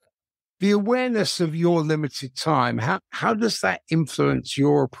gone. The awareness of your limited time, how does that influence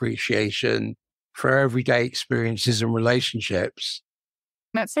your appreciation for everyday experiences and relationships?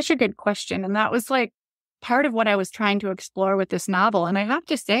 That's such a good question. And that was like part of what I was trying to explore with this novel. And I have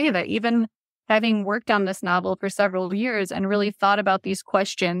to say that even having worked on this novel for several years and really thought about these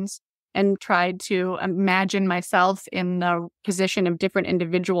questions and tried to imagine myself in the position of different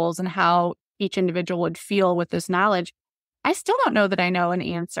individuals and how each individual would feel with this knowledge, I still don't know that I know an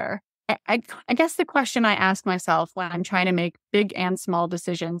answer. I guess the question I ask myself when I'm trying to make big and small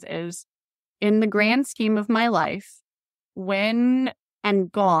decisions is, in the grand scheme of my life, when I'm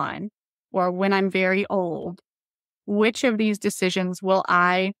gone or when I'm very old, which of these decisions will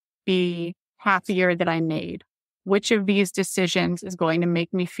I be happier that I made? Which of these decisions is going to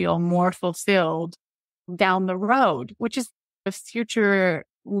make me feel more fulfilled down the road, which is a future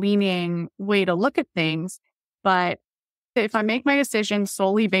leaning way to look at things. But if I make my decision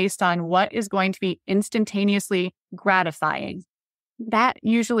solely based on what is going to be instantaneously gratifying, that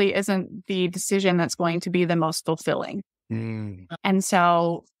usually isn't the decision that's going to be the most fulfilling. And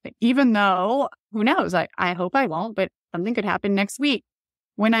so even though, who knows, I hope I won't, but something could happen next week.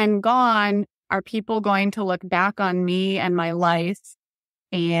 When I'm gone, are people going to look back on me and my life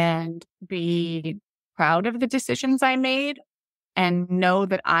and be proud of the decisions I made and know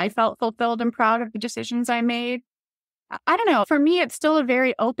that I felt fulfilled and proud of the decisions I made? I don't know. For me, it's still a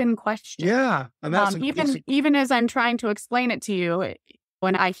very open question. Yeah. And that's even as I'm trying to explain it to you,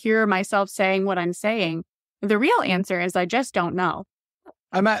 when I hear myself saying what I'm saying, the real answer is I just don't know.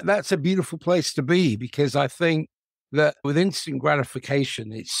 And that's a beautiful place to be, because I think that with instant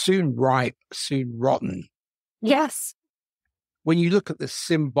gratification, it's soon ripe, soon rotten. Yes. When you look at the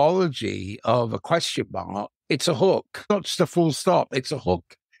symbology of a question mark, it's a hook, not just a full stop. It's a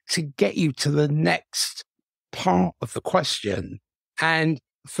hook to get you to the next part of the question. And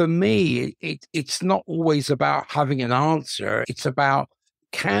for me, it's not always about having an answer. It's about,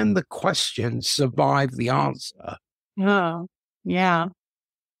 can the question survive the answer? Oh, yeah.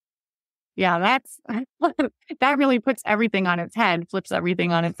 Yeah, that really puts everything on its head, flips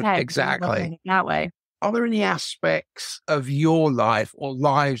everything on its head. Exactly. That way. Are there any aspects of your life or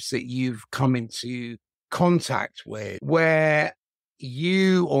lives that you've come into contact with where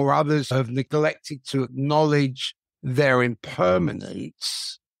you or others have neglected to acknowledge their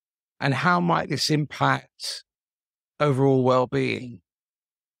impermanence, and how might this impact overall well-being?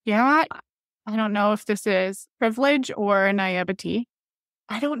 Yeah, I don't know if this is privilege or naivety.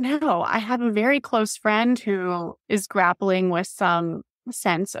 I don't know. I have a very close friend who is grappling with some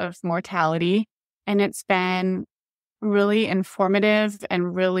sense of mortality, and it's been really informative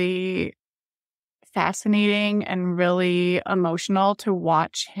and really fascinating and really emotional to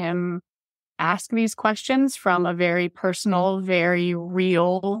watch him ask these questions from a very personal, very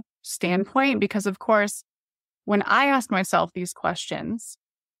real standpoint. Because, of course, when I ask myself these questions,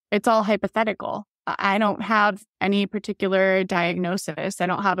 it's all hypothetical. I don't have any particular diagnosis. I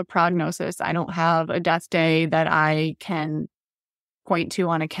don't have a prognosis. I don't have a death day that I can point to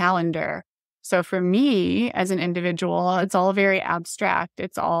on a calendar. So for me as an individual, it's all very abstract.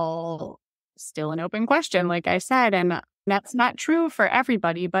 It's all still an open question, like I said, and that's not true for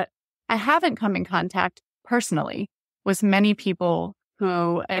everybody. But I haven't come in contact personally with many people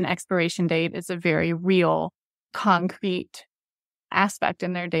who an expiration date is a very real, concrete aspect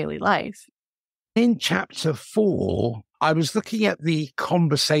in their daily life. In chapter 4, I was looking at the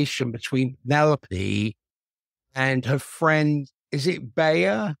conversation between Penelope and her friend. Is it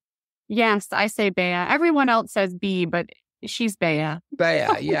Bea? Yes, I say Bea. Everyone else says B, but she's Bea. Bea,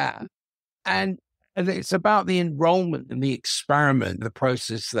 yeah. And it's about the enrollment in the experiment, the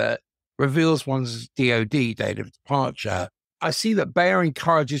process that reveals one's DOD, date of departure. I see that Bea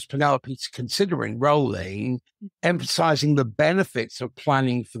encourages Penelope to consider enrolling, emphasizing the benefits of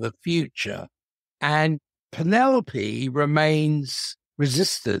planning for the future. And Penelope remains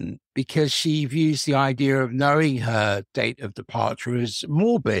resistant because she views the idea of knowing her date of departure as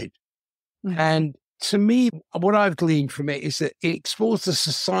morbid. Mm-hmm. And to me, what I've gleaned from it is that it explores the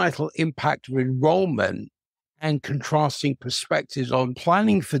societal impact of enrollment and contrasting perspectives on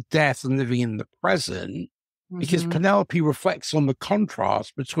planning for death and living in the present, because Penelope reflects on the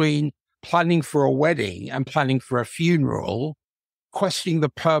contrast between planning for a wedding and planning for a funeral, questioning the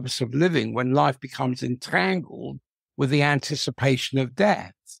purpose of living when life becomes entangled with the anticipation of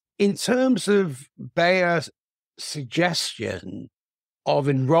death. In terms of Bea's suggestion of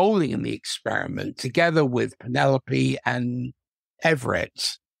enrolling in the experiment together with Penelope and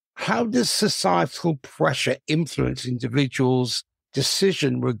Everett, how does societal pressure influence individuals'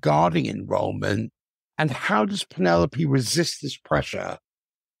 decision regarding enrollment, and how does Penelope resist this pressure?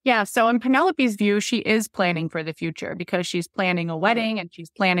 Yeah, so in Penelope's view, she is planning for the future because she's planning a wedding and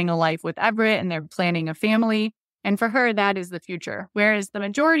she's planning a life with Everett and they're planning a family. And for her, that is the future. Whereas the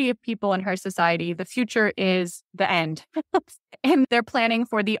majority of people in her society, the future is the end. And they're planning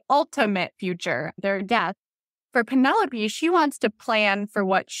for the ultimate future, their death. For Penelope, she wants to plan for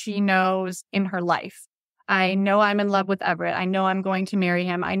what she knows in her life. I know I'm in love with Everett. I know I'm going to marry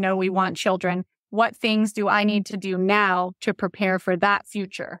him. I know we want children. What things do I need to do now to prepare for that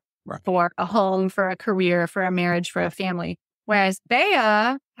future, right, for a home, for a career, for a marriage, for a family? Whereas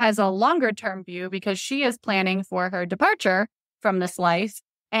Bea has a longer term view because she is planning for her departure from this life.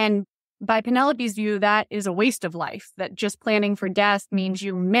 And by Penelope's view, that is a waste of life, that just planning for death means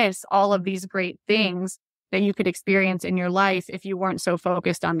you miss all of these great things that you could experience in your life if you weren't so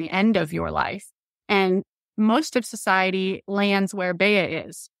focused on the end of your life. And most of society lands where Bea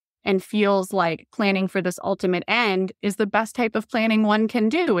is and feels like planning for this ultimate end is the best type of planning one can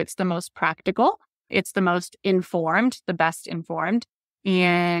do. It's the most practical. It's the most informed, the best informed.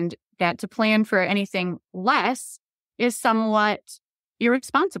 And that to plan for anything less is somewhat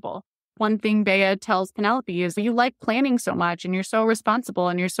irresponsible. One thing Bea tells Penelope is, you like planning so much and you're so responsible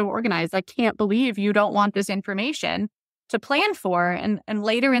and you're so organized. I can't believe you don't want this information to plan for. And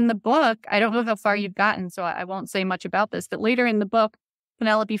later in the book, I don't know how far you've gotten, so I won't say much about this, but later in the book,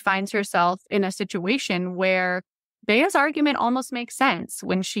 Penelope finds herself in a situation where Bea's argument almost makes sense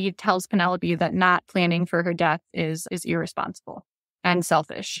when she tells Penelope that not planning for her death is irresponsible and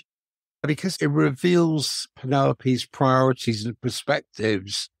selfish. Because it reveals Penelope's priorities and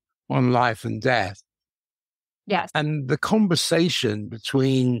perspectives on life and death. Yes. And the conversation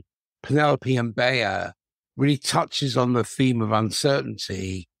between Penelope and Bea really touches on the theme of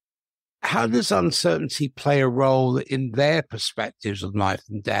uncertainty. How does uncertainty play a role in their perspectives on life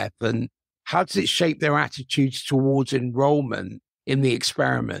and death? And how does it shape their attitudes towards enrollment in the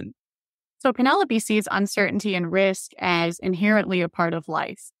experiment? So Penelope sees uncertainty and risk as inherently a part of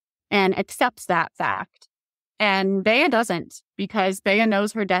life and accepts that fact. And Bea doesn't, because Bea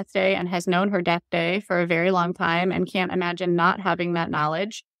knows her death day and has known her death day for a very long time and can't imagine not having that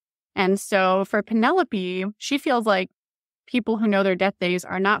knowledge. And so for Penelope, she feels like people who know their death days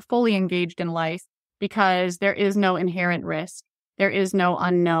are not fully engaged in life because there is no inherent risk. There is no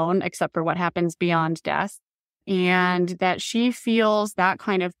unknown except for what happens beyond death. And that she feels that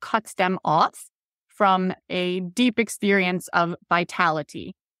kind of cuts them off from a deep experience of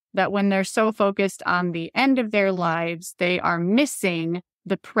vitality. That when they're so focused on the end of their lives, they are missing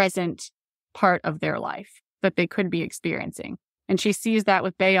the present part of their life that they could be experiencing. And she sees that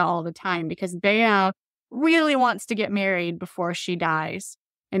with Bea all the time because Bea really wants to get married before she dies.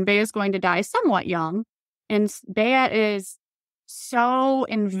 And Bea is going to die somewhat young. And Bea is so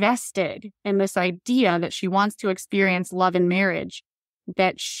invested in this idea that she wants to experience love and marriage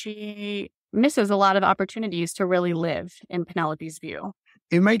that she misses a lot of opportunities to really live, in Penelope's view.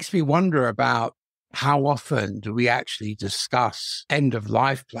 It makes me wonder about how often do we actually discuss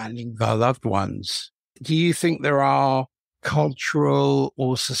end-of-life planning with our loved ones? Do you think there are cultural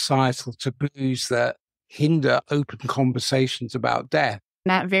or societal taboos that hinder open conversations about death?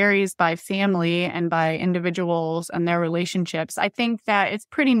 That varies by family and by individuals and their relationships. I think that it's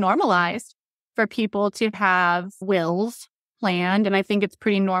pretty normalized for people to have wills planned, and I think it's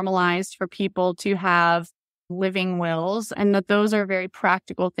pretty normalized for people to have living wills, and that those are very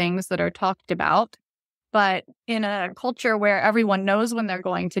practical things that are talked about. But in a culture where everyone knows when they're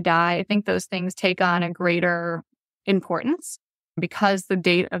going to die, I think those things take on a greater importance because the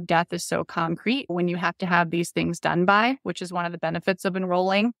date of death is so concrete when you have to have these things done by, which is one of the benefits of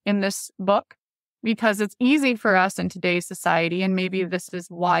enrolling in this book. Because it's easy for us in today's society, and maybe this is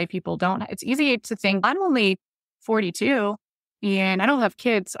why people don't. It's easy to think, I'm only 42 and I don't have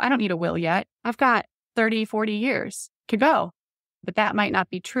kids, so I don't need a will yet. I've got 30, 40 years to go. But that might not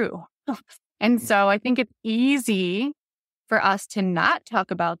be true. And so I think it's easy for us to not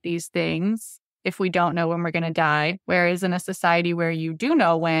talk about these things if we don't know when we're going to die. Whereas in a society where you do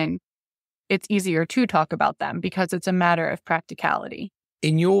know when, it's easier to talk about them because it's a matter of practicality.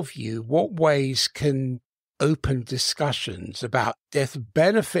 In your view, what ways can open discussions about death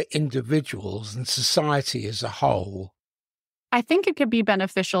benefit individuals and society as a whole? I think it could be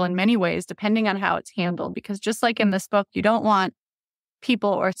beneficial in many ways, depending on how it's handled. Because just like in this book, you don't want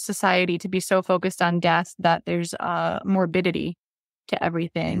people or society to be so focused on death that there's morbidity to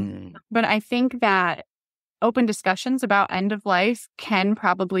everything. But I think that open discussions about end of life can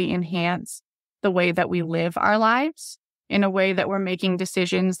probably enhance the way that we live our lives in a way that we're making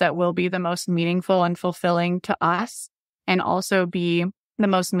decisions that will be the most meaningful and fulfilling to us, and also be the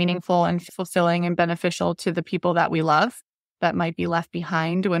most meaningful and fulfilling and beneficial to the people that we love that might be left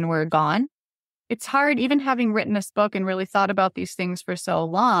behind when we're gone. It's hard, even having written this book and really thought about these things for so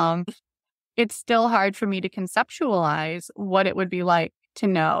long, it's still hard for me to conceptualize what it would be like to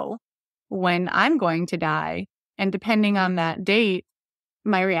know when I'm going to die. And depending on that date,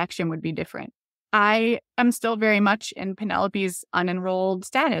 my reaction would be different. I am still very much in Penelope's unenrolled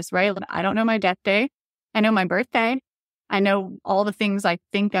status, right? I don't know my death day. I know my birthday. I know all the things I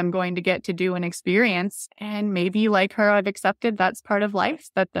think I'm going to get to do and experience. And maybe like her, I've accepted that's part of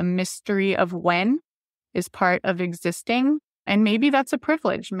life, that the mystery of when is part of existing. And maybe that's a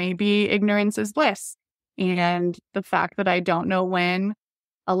privilege. Maybe ignorance is bliss. And the fact that I don't know when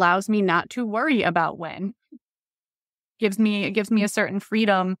allows me not to worry about when. It gives me a certain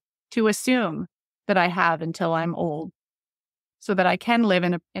freedom to assume that I have until I'm old, so that I can live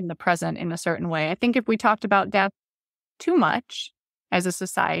in the present in a certain way. I think if we talked about death too much as a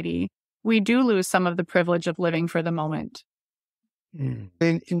society, we do lose some of the privilege of living for the moment. In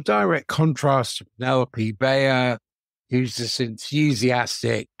direct contrast to Penelope, Bea, who's this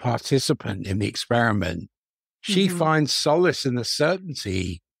enthusiastic participant in the experiment, she finds solace in the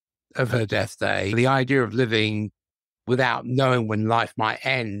certainty of her death day. The idea of living without knowing when life might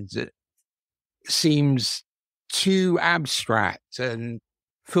end seems too abstract and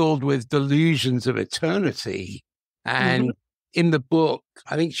filled with delusions of eternity. And in the book,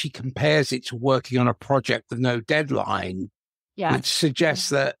 I think she compares it to working on a project with no deadline, which suggests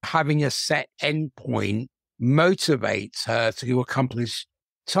that having a set endpoint motivates her to accomplish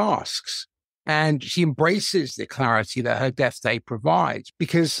tasks. And she embraces the clarity that her death day provides,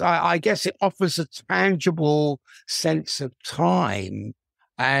 because I guess it offers a tangible sense of time.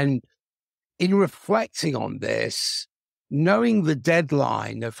 And in reflecting on this, knowing the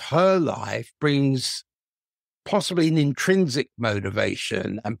deadline of her life brings possibly an intrinsic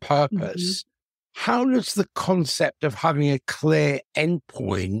motivation and purpose. How does the concept of having a clear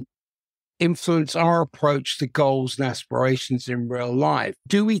endpoint influence our approach to goals and aspirations in real life?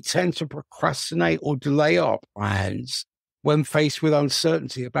 Do we tend to procrastinate or delay our plans when faced with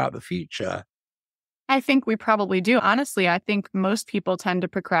uncertainty about the future? I think we probably do. Honestly, I think most people tend to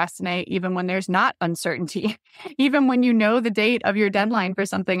procrastinate even when there's not uncertainty. Even when you know the date of your deadline for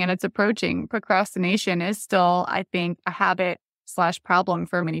something and it's approaching, procrastination is still, I think, a habit/problem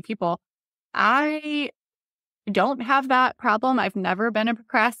for many people. I don't have that problem. I've never been a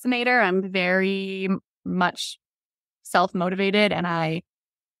procrastinator. I'm very much self-motivated, and I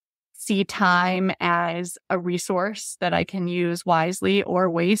see time as a resource that I can use wisely or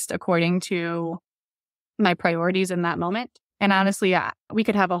waste according to my priorities in that moment. And honestly, we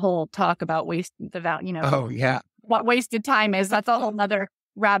could have a whole talk about waste, what wasted time is. That's a whole nother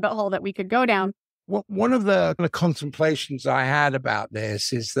rabbit hole that we could go down. Well, one of the contemplations I had about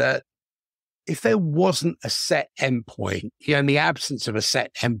this is that if there wasn't a set endpoint, in the absence of a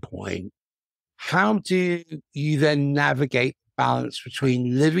set endpoint, how do you then navigate the balance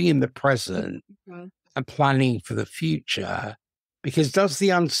between living in the present and planning for the future? Because does the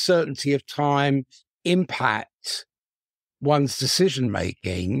uncertainty of time impact one's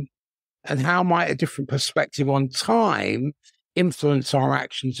decision-making, and how might a different perspective on time influence our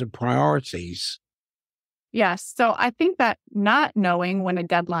actions and priorities? Yes. So I think that not knowing when a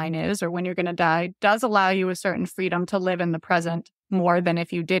deadline is or when you're going to die does allow you a certain freedom to live in the present more than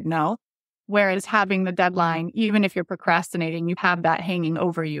if you did know. Whereas having the deadline, even if you're procrastinating, you have that hanging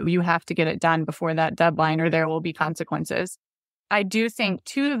over you. You have to get it done before that deadline or there will be consequences. I do think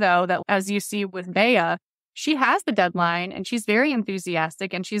too, though, that as you see with Bea, she has the deadline and she's very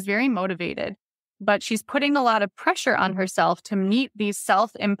enthusiastic and she's very motivated, but she's putting a lot of pressure on herself to meet these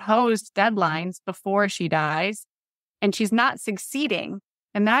self-imposed deadlines before she dies. And she's not succeeding.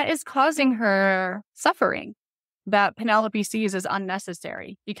 And that is causing her suffering that Penelope sees as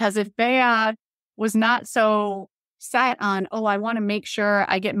unnecessary. Because if Bea was not so set on, oh, I want to make sure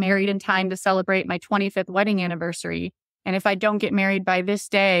I get married in time to celebrate my 25th wedding anniversary. And if I don't get married by this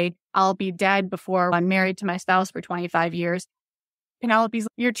day, I'll be dead before I'm married to my spouse for 25 years. Penelope's,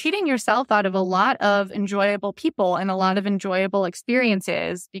 you're cheating yourself out of a lot of enjoyable people and a lot of enjoyable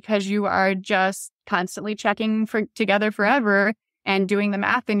experiences because you are just constantly checking together forever and doing the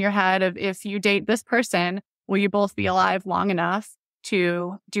math in your head of if you date this person, will you both be alive long enough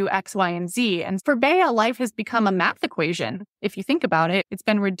to do X, Y, and Z? And for Bea, life has become a math equation. If you think about it, it's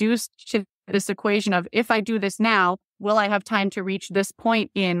been reduced to this equation of if I do this now, will I have time to reach this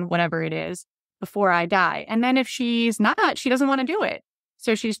point in whatever it is before I die? And then if she's not, she doesn't want to do it.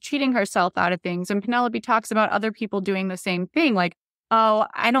 So she's cheating herself out of things. And Penelope talks about other people doing the same thing. Like, oh,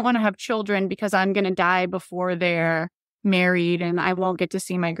 I don't want to have children because I'm going to die before they're married and I won't get to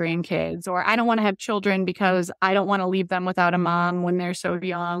see my grandkids. Or I don't want to have children because I don't want to leave them without a mom when they're so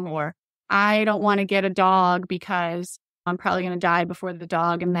young. Or I don't want to get a dog because I'm probably going to die before the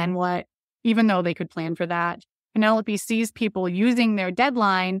dog. And then what? Even though they could plan for that. Penelope sees people using their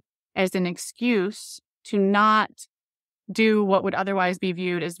deadline as an excuse to not do what would otherwise be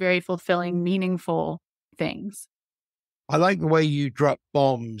viewed as very fulfilling, meaningful things. I like the way you drop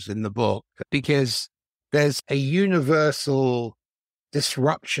bombs in the book because there's a universal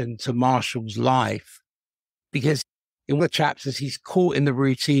disruption to Marshall's life because in one of the chapters, he's caught in the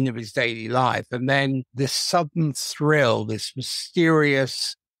routine of his daily life. And then this sudden thrill, this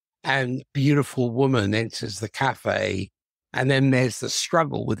mysterious and beautiful woman enters the cafe. And then there's the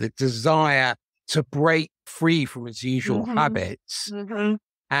struggle with the desire to break free from its usual habits.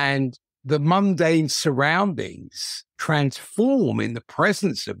 And the mundane surroundings transform in the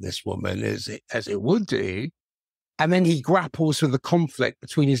presence of this woman as it would do. And then he grapples with the conflict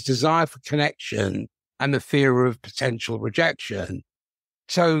between his desire for connection and the fear of potential rejection.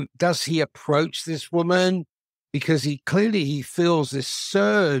 So does he approach this woman? Because he feels this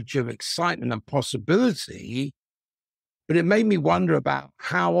surge of excitement and possibility. But it made me wonder about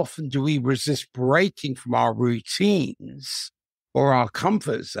how often do we resist breaking from our routines or our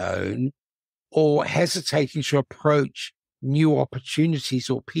comfort zone, or hesitating to approach new opportunities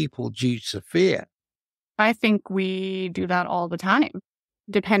or people due to fear? I think we do that all the time,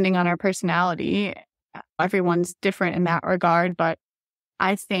 depending on our personality. Everyone's different in that regard, but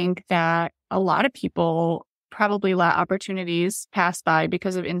I think that a lot of people probably let opportunities pass by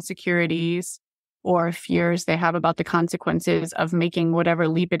because of insecurities or fears they have about the consequences of making whatever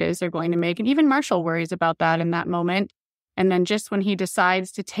leap it is they're going to make. And even Marshall worries about that in that moment. And then just when he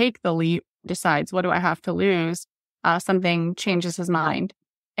decides to take the leap, decides, what do I have to lose? Something changes his mind.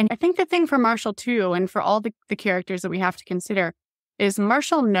 And I think the thing for Marshall too, and for all the characters that we have to consider, is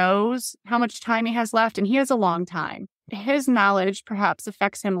Marshall knows how much time he has left, and he has a long time. His knowledge perhaps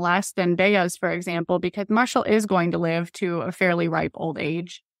affects him less than Bea's, for example, because Marshall is going to live to a fairly ripe old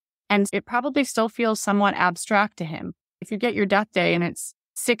age. And it probably still feels somewhat abstract to him. If you get your death day and it's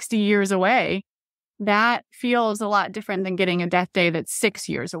 60 years away, that feels a lot different than getting a death day that's 6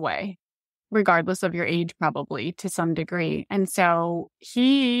 years away, regardless of your age, probably to some degree. And so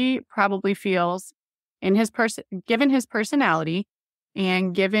he probably feels given his personality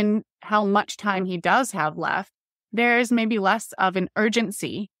and given how much time he does have left, there's maybe less of an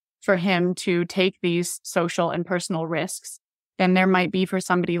urgency for him to take these social and personal risks than there might be for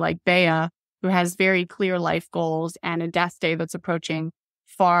somebody like Bea, who has very clear life goals and a death day that's approaching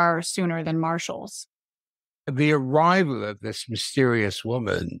far sooner than Marshall's. The arrival of this mysterious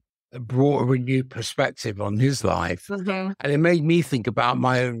woman brought a renewed perspective on his life. And it made me think about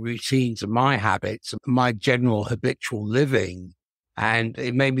my own routines and my habits, my general habitual living. And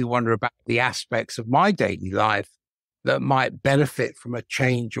it made me wonder about the aspects of my daily life that might benefit from a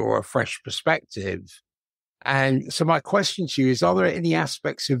change or a fresh perspective. And so my question to you is, are there any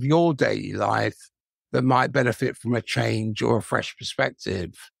aspects of your daily life that might benefit from a change or a fresh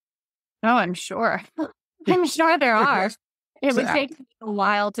perspective? Oh, I'm sure. I'm sure there are. It would take a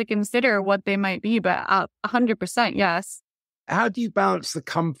while to consider what they might be, but 100% yes. How do you balance the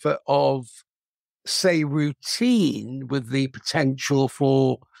comfort of, say, routine with the potential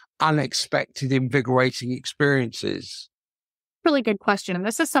for unexpected, invigorating experiences? Really good question. And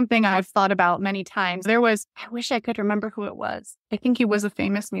this is something I've thought about many times. I wish I could remember who it was. I think he was a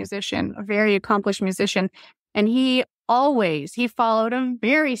famous musician, a very accomplished musician. And he followed a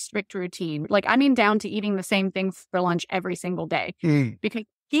very strict routine. Down to eating the same thing for lunch every single day. Because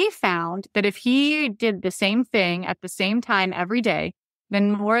he found that if he did the same thing at the same time every day,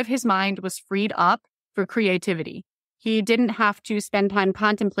 then more of his mind was freed up for creativity. He didn't have to spend time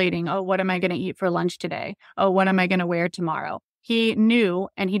contemplating, oh, what am I going to eat for lunch today? Oh, what am I going to wear tomorrow? He knew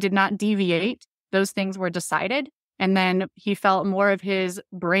and he did not deviate. Those things were decided. And then he felt more of his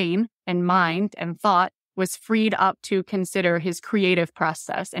brain and mind and thought was freed up to consider his creative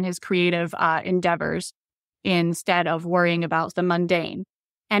process and his creative endeavors instead of worrying about the mundane.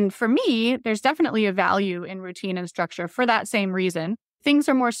 And for me, there's definitely a value in routine and structure for that same reason. Things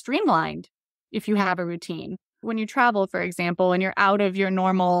are more streamlined if you have a routine. When you travel, for example, and you're out of your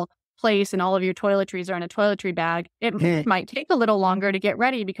normal place and all of your toiletries are in a toiletry bag, it might take a little longer to get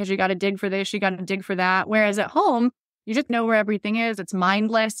ready because you got to dig for this, you got to dig for that. Whereas at home, you just know where everything is. It's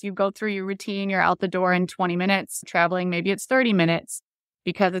mindless. You go through your routine, you're out the door in 20 minutes. Traveling, maybe it's 30 minutes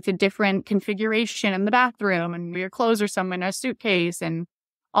because it's a different configuration in the bathroom and your clothes are somewhere in a suitcase and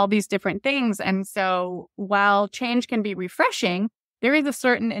all these different things. And so while change can be refreshing, there is a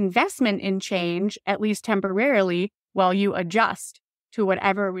certain investment in change, at least temporarily, while you adjust to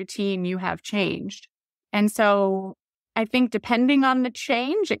whatever routine you have changed. And so I think depending on the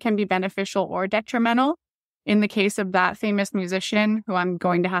change, it can be beneficial or detrimental. In the case of that famous musician, who I'm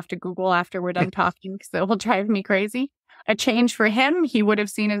going to have to Google after we're done talking because it will drive me crazy, a change for him, he would have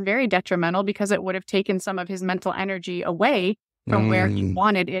seen as very detrimental because it would have taken some of his mental energy away from where he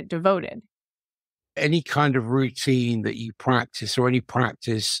wanted it devoted. Any kind of routine that you practice or any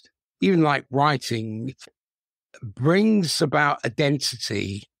practice, even like writing, brings about a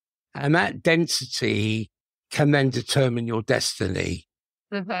density, and that density can then determine your destiny.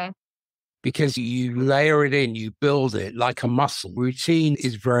 Because you layer it in, you build it like a muscle. Routine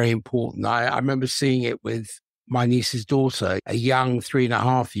is very important. I remember seeing it with my niece's daughter, a young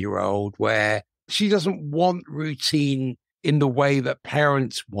 3.5-year-old, where she doesn't want routine in the way that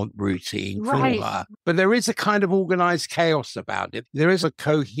parents want routine for her. But there is a kind of organized chaos about it. There is a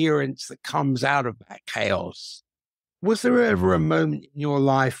coherence that comes out of that chaos. Was there ever a moment in your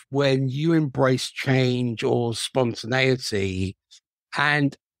life when you embraced change or spontaneity?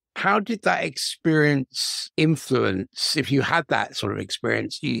 And how did that experience influence, if you had that sort of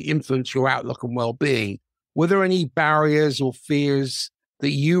experience, you influence your outlook and well-being? Were there any barriers or fears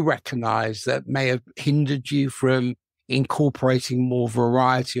that you recognize that may have hindered you from incorporating more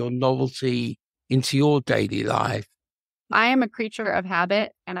variety or novelty into your daily life? I am a creature of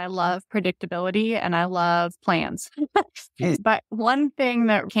habit and I love predictability and I love plans. But one thing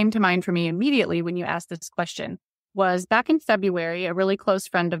that came to mind for me immediately when you asked this question was back in February, a really close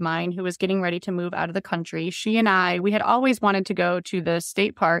friend of mine who was getting ready to move out of the country. She and we had always wanted to go to the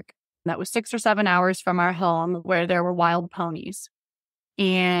state park that was 6 or 7 hours from our home where there were wild ponies.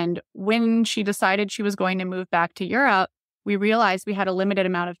 And when she decided she was going to move back to Europe, we realized we had a limited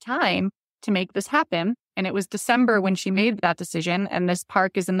amount of time to make this happen. And it was December when she made that decision. And this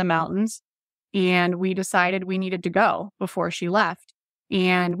park is in the mountains. And we decided we needed to go before she left.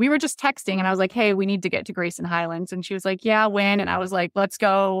 And we were just texting and I was like, hey, we need to get to Grayson Highlands. And she was like, yeah, when? And I was like, let's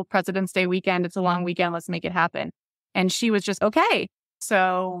go President's Day weekend. It's a long weekend. Let's make it happen. And she was just, okay.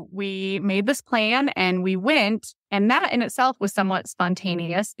 So we made this plan and we went. And that in itself was somewhat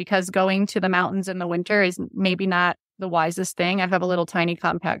spontaneous because going to the mountains in the winter is maybe not the wisest thing. I have a little tiny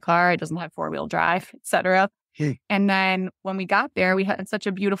compact car. It doesn't have 4-wheel drive, et cetera. And then when we got there, we had such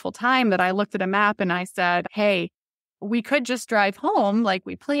a beautiful time that I looked at a map and I said, hey, we could just drive home like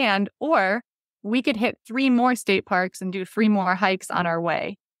we planned, or we could hit 3 more state parks and do 3 more hikes on our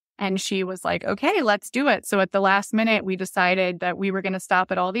way. And she was like, okay, let's do it. So at the last minute, we decided that we were going to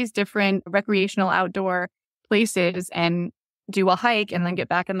stop at all these different recreational outdoor places and do a hike and then get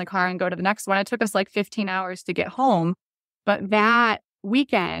back in the car and go to the next one. It took us like 15 hours to get home. But that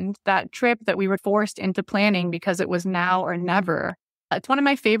weekend, that trip that we were forced into planning because it was now or never, it's one of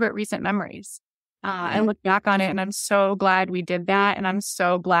my favorite recent memories. I look back on it and I'm so glad we did that. And I'm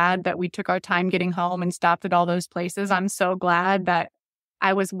so glad that we took our time getting home and stopped at all those places. I'm so glad that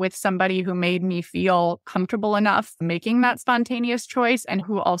I was with somebody who made me feel comfortable enough making that spontaneous choice and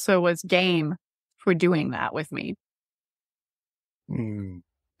who also was game for doing that with me.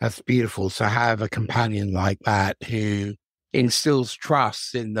 That's beautiful to have a companion like that who instills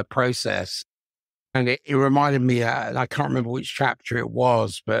trust in the process. And it reminded me, and I can't remember which chapter it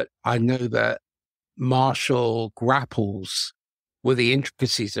was, but I know that Marshall grapples with the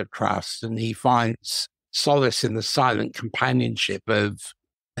intricacies of trust and he finds solace in the silent companionship of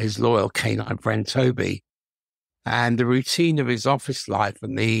his loyal canine friend Toby, and the routine of his office life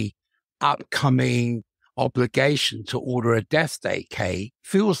and the upcoming obligation to order a death day cake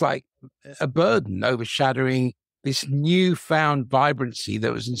feels like a burden overshadowing this newfound vibrancy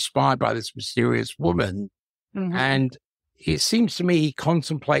that was inspired by this mysterious woman. Mm-hmm. And it seems to me he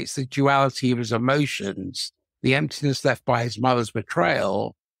contemplates the duality of his emotions, the emptiness left by his mother's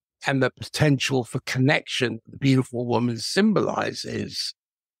betrayal, and the potential for connection the beautiful woman symbolizes.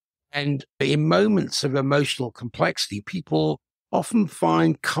 And in moments of emotional complexity, people often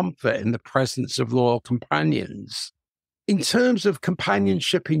find comfort in the presence of loyal companions. In terms of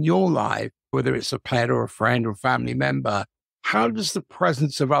companionship in your life, whether it's a pet or a friend or a family member, how does the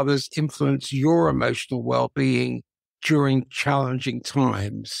presence of others influence your emotional well-being during challenging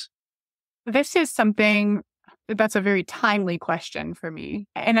times? This is something that's a very timely question for me.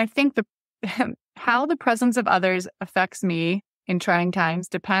 And I think how the presence of others affects me in trying times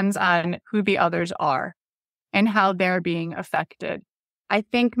depends on who the others are and how they're being affected. I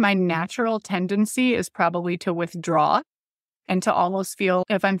think my natural tendency is probably to withdraw and to almost feel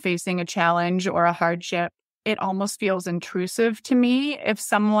if I'm facing a challenge or a hardship, it almost feels intrusive to me if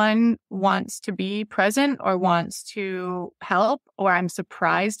someone wants to be present or wants to help, or I'm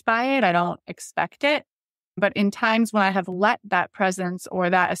surprised by it. I don't expect it. But in times when I have let that presence or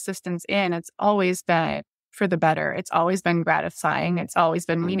that assistance in, it's always been for the better. It's always been gratifying. It's always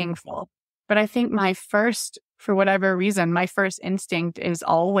been meaningful. But I think for whatever reason, my first instinct is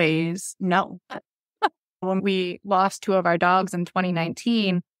always no. When we lost two of our dogs in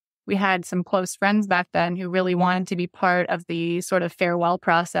 2019, we had some close friends back then who really wanted to be part of the sort of farewell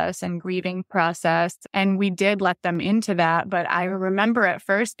process and grieving process. And we did let them into that. But I remember at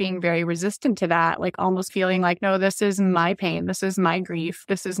first being very resistant to that, like almost feeling like, no, this is my pain. This is my grief.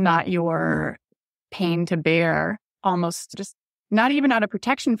 This is not your pain to bear. Almost just not even out of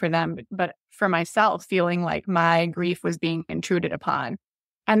protection for them, but for myself, feeling like my grief was being intruded upon.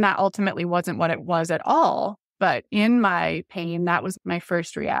 And that ultimately wasn't what it was at all. But in my pain, that was my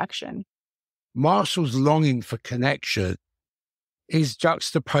first reaction. Marshall's longing for connection is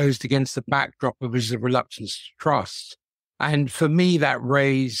juxtaposed against the backdrop of his reluctance to trust. And for me, that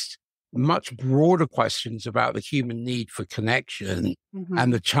raised much broader questions about the human need for connection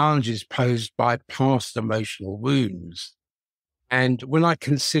and the challenges posed by past emotional wounds. And when I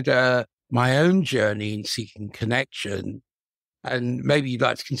consider my own journey in seeking connection, and maybe you'd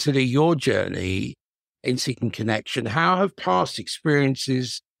like to consider your journey in seeking connection, how have past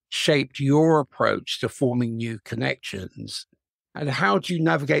experiences shaped your approach to forming new connections? And how do you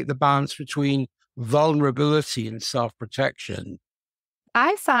navigate the balance between vulnerability and self-protection?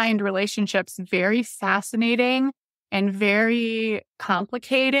 I find relationships very fascinating and very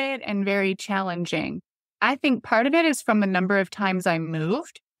complicated and very challenging. I think part of it is from the number of times I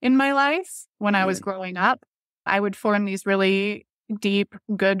moved in my life. When I was growing up, I would form these really deep,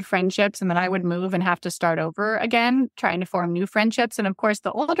 good friendships, and then I would move and have to start over again, trying to form new friendships. And of course,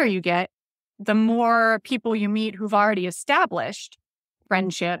 the older you get, the more people you meet who've already established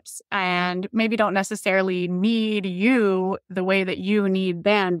friendships and maybe don't necessarily need you the way that you need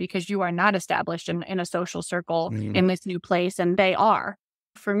them because you are not established in a social circle in this new place, and they are.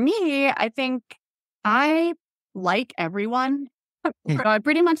 For me, I think I like everyone. I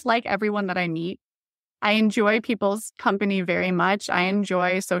pretty much like everyone that I meet. I enjoy people's company very much. I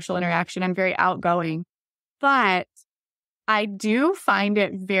enjoy social interaction. I'm very outgoing. But I do find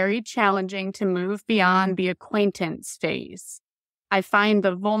it very challenging to move beyond the acquaintance phase. I find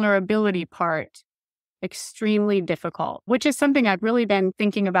the vulnerability part extremely difficult, which is something I've really been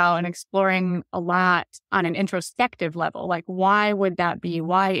thinking about and exploring a lot on an introspective level. Like, why would that be?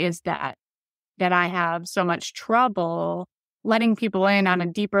 Why is that I have so much trouble letting people in on a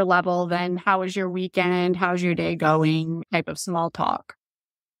deeper level than how was your weekend? How's your day going? Type of small talk.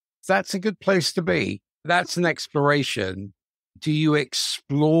 That's a good place to be. That's an exploration. Do you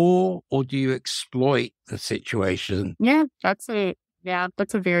explore or do you exploit the situation? Yeah, that's a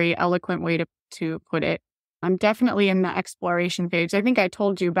very eloquent way to put it. I'm definitely in the exploration phase. I think I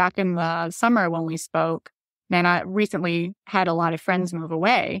told you back in the summer when we spoke, and I recently had a lot of friends move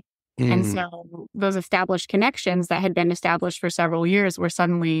away. And so those established connections that had been established for several years were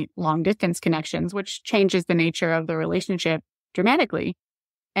suddenly long distance connections, which changes the nature of the relationship dramatically.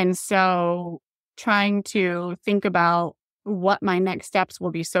 And so trying to think about what my next steps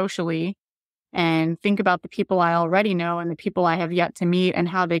will be socially and think about the people I already know and the people I have yet to meet and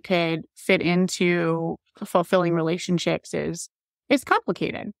how they could fit into fulfilling relationships is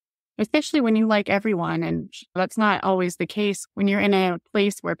complicated. especially when you like everyone. And that's not always the case when you're in a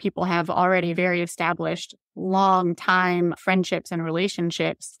place where people have already very established long time friendships and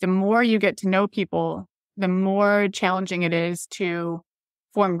relationships. The more you get to know people, the more challenging it is to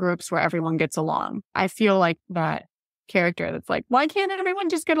form groups where everyone gets along. I feel like that character that's like, why can't everyone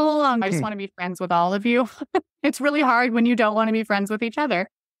just get along? I just want to be friends with all of you. It's really hard when you don't want to be friends with each other.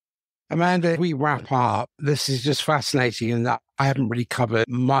 Amanda, we wrap up. This is just fascinating, and that I haven't really covered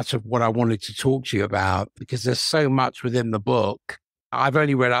much of what I wanted to talk to you about because there's so much within the book. I've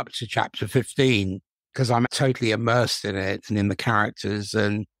only read up to chapter 15 because I'm totally immersed in it and in the characters.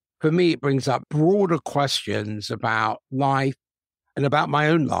 And for me, it brings up broader questions about life and about my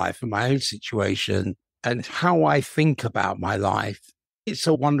own life and my own situation and how I think about my life. It's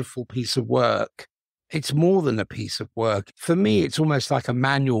a wonderful piece of work. It's more than a piece of work. For me, it's almost like a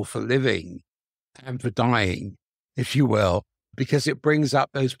manual for living and for dying, if you will, because it brings up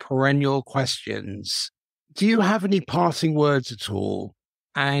those perennial questions. Do you have any parting words at all?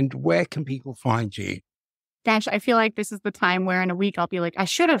 And where can people find you? Gosh, I feel like this is the time where in a week I'll be like, I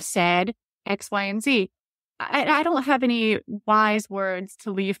should have said X, Y, and Z. I don't have any wise words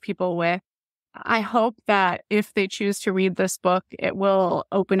to leave people with. I hope that if they choose to read this book, it will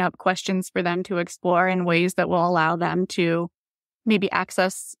open up questions for them to explore in ways that will allow them to maybe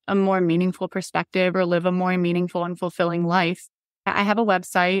access a more meaningful perspective or live a more meaningful and fulfilling life. I have a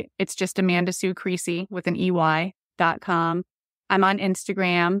website. It's just Amanda Sue Creasey with an EY.com. I'm on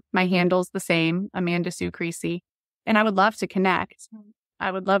Instagram. My handle's the same, Amanda Sue Creasey. And I would love to connect.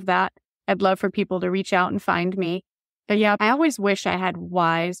 I would love that. I'd love for people to reach out and find me. But yeah, I always wish I had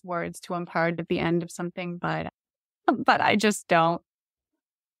wise words to impart at the end of something, but I just don't.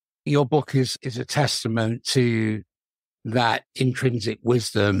 Your book is a testament to that intrinsic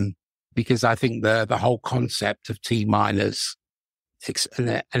wisdom, because I think the whole concept of T minus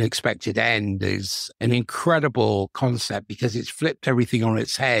an expected end is an incredible concept because it's flipped everything on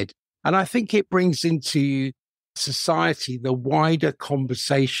its head. And I think it brings into society the wider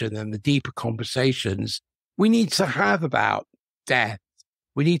conversation and the deeper conversations we need to have about death.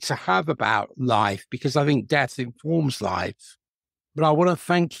 We need to have about life, because I think death informs life. But I want to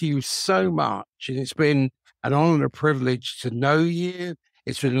thank you so much. And it's been an honor and a privilege to know you.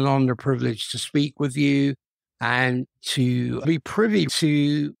 It's been an honor and a privilege to speak with you and to be privy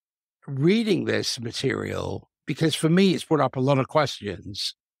to reading this material, because for me, it's brought up a lot of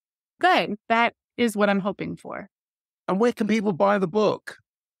questions. Good. That is what I'm hoping for. And where can people buy the book?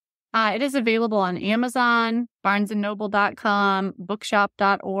 It is available on Amazon, barnesandnoble.com,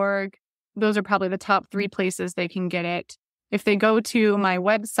 bookshop.org. Those are probably the top 3 places they can get it. If they go to my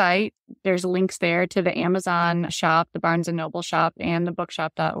website, there's links there to the Amazon shop, the Barnes and Noble shop, and the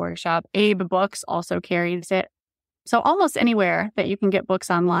bookshop.org shop. Abe Books also carries it. So almost anywhere that you can get books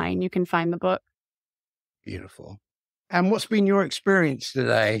online, you can find the book. Beautiful. And what's been your experience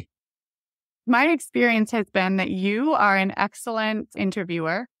today? My experience has been that you are an excellent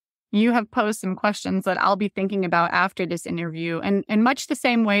interviewer. You have posed some questions that I'll be thinking about after this interview. And in much the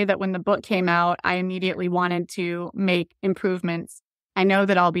same way that when the book came out, I immediately wanted to make improvements. I know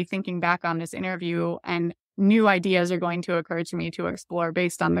that I'll be thinking back on this interview and new ideas are going to occur to me to explore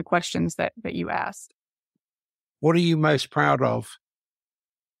based on the questions that you asked. What are you most proud of?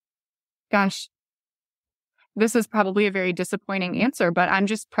 Gosh, this is probably a very disappointing answer, but I'm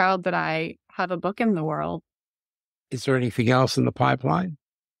just proud that I have a book in the world. Is there anything else in the pipeline?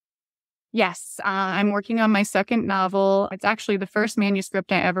 Yes, I'm working on my second novel. It's actually the first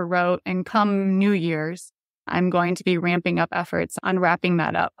manuscript I ever wrote. And come New Year's, I'm going to be ramping up efforts on wrapping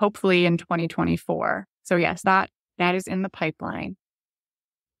that up, hopefully in 2024. So yes, that is in the pipeline.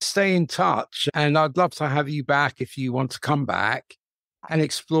 Stay in touch. And I'd love to have you back if you want to come back and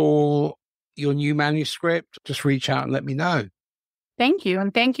explore your new manuscript. Just reach out and let me know. Thank you.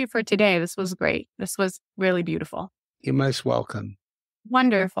 And thank you for today. This was great. This was really beautiful. You're most welcome.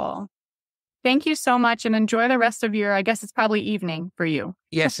 Wonderful. Thank you so much, and enjoy the rest of your, I guess it's probably evening for you.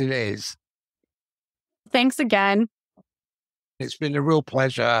 Yes, it is. Thanks again. It's been a real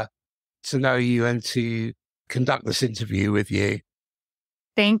pleasure to know you and to conduct this interview with you.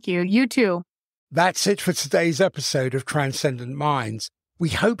 Thank you. You too. That's it for today's episode of Transcendent Minds. We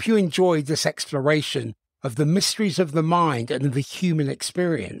hope you enjoyed this exploration of the mysteries of the mind and the human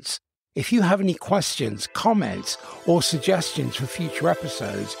experience. If you have any questions, comments, or suggestions for future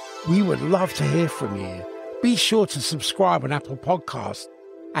episodes, we would love to hear from you. Be sure to subscribe on Apple Podcasts.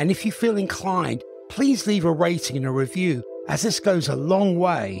 And if you feel inclined, please leave a rating and a review, as this goes a long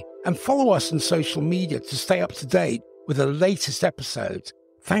way. And follow us on social media to stay up to date with the latest episodes.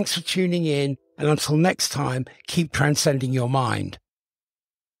 Thanks for tuning in. And until next time, keep transcending your mind.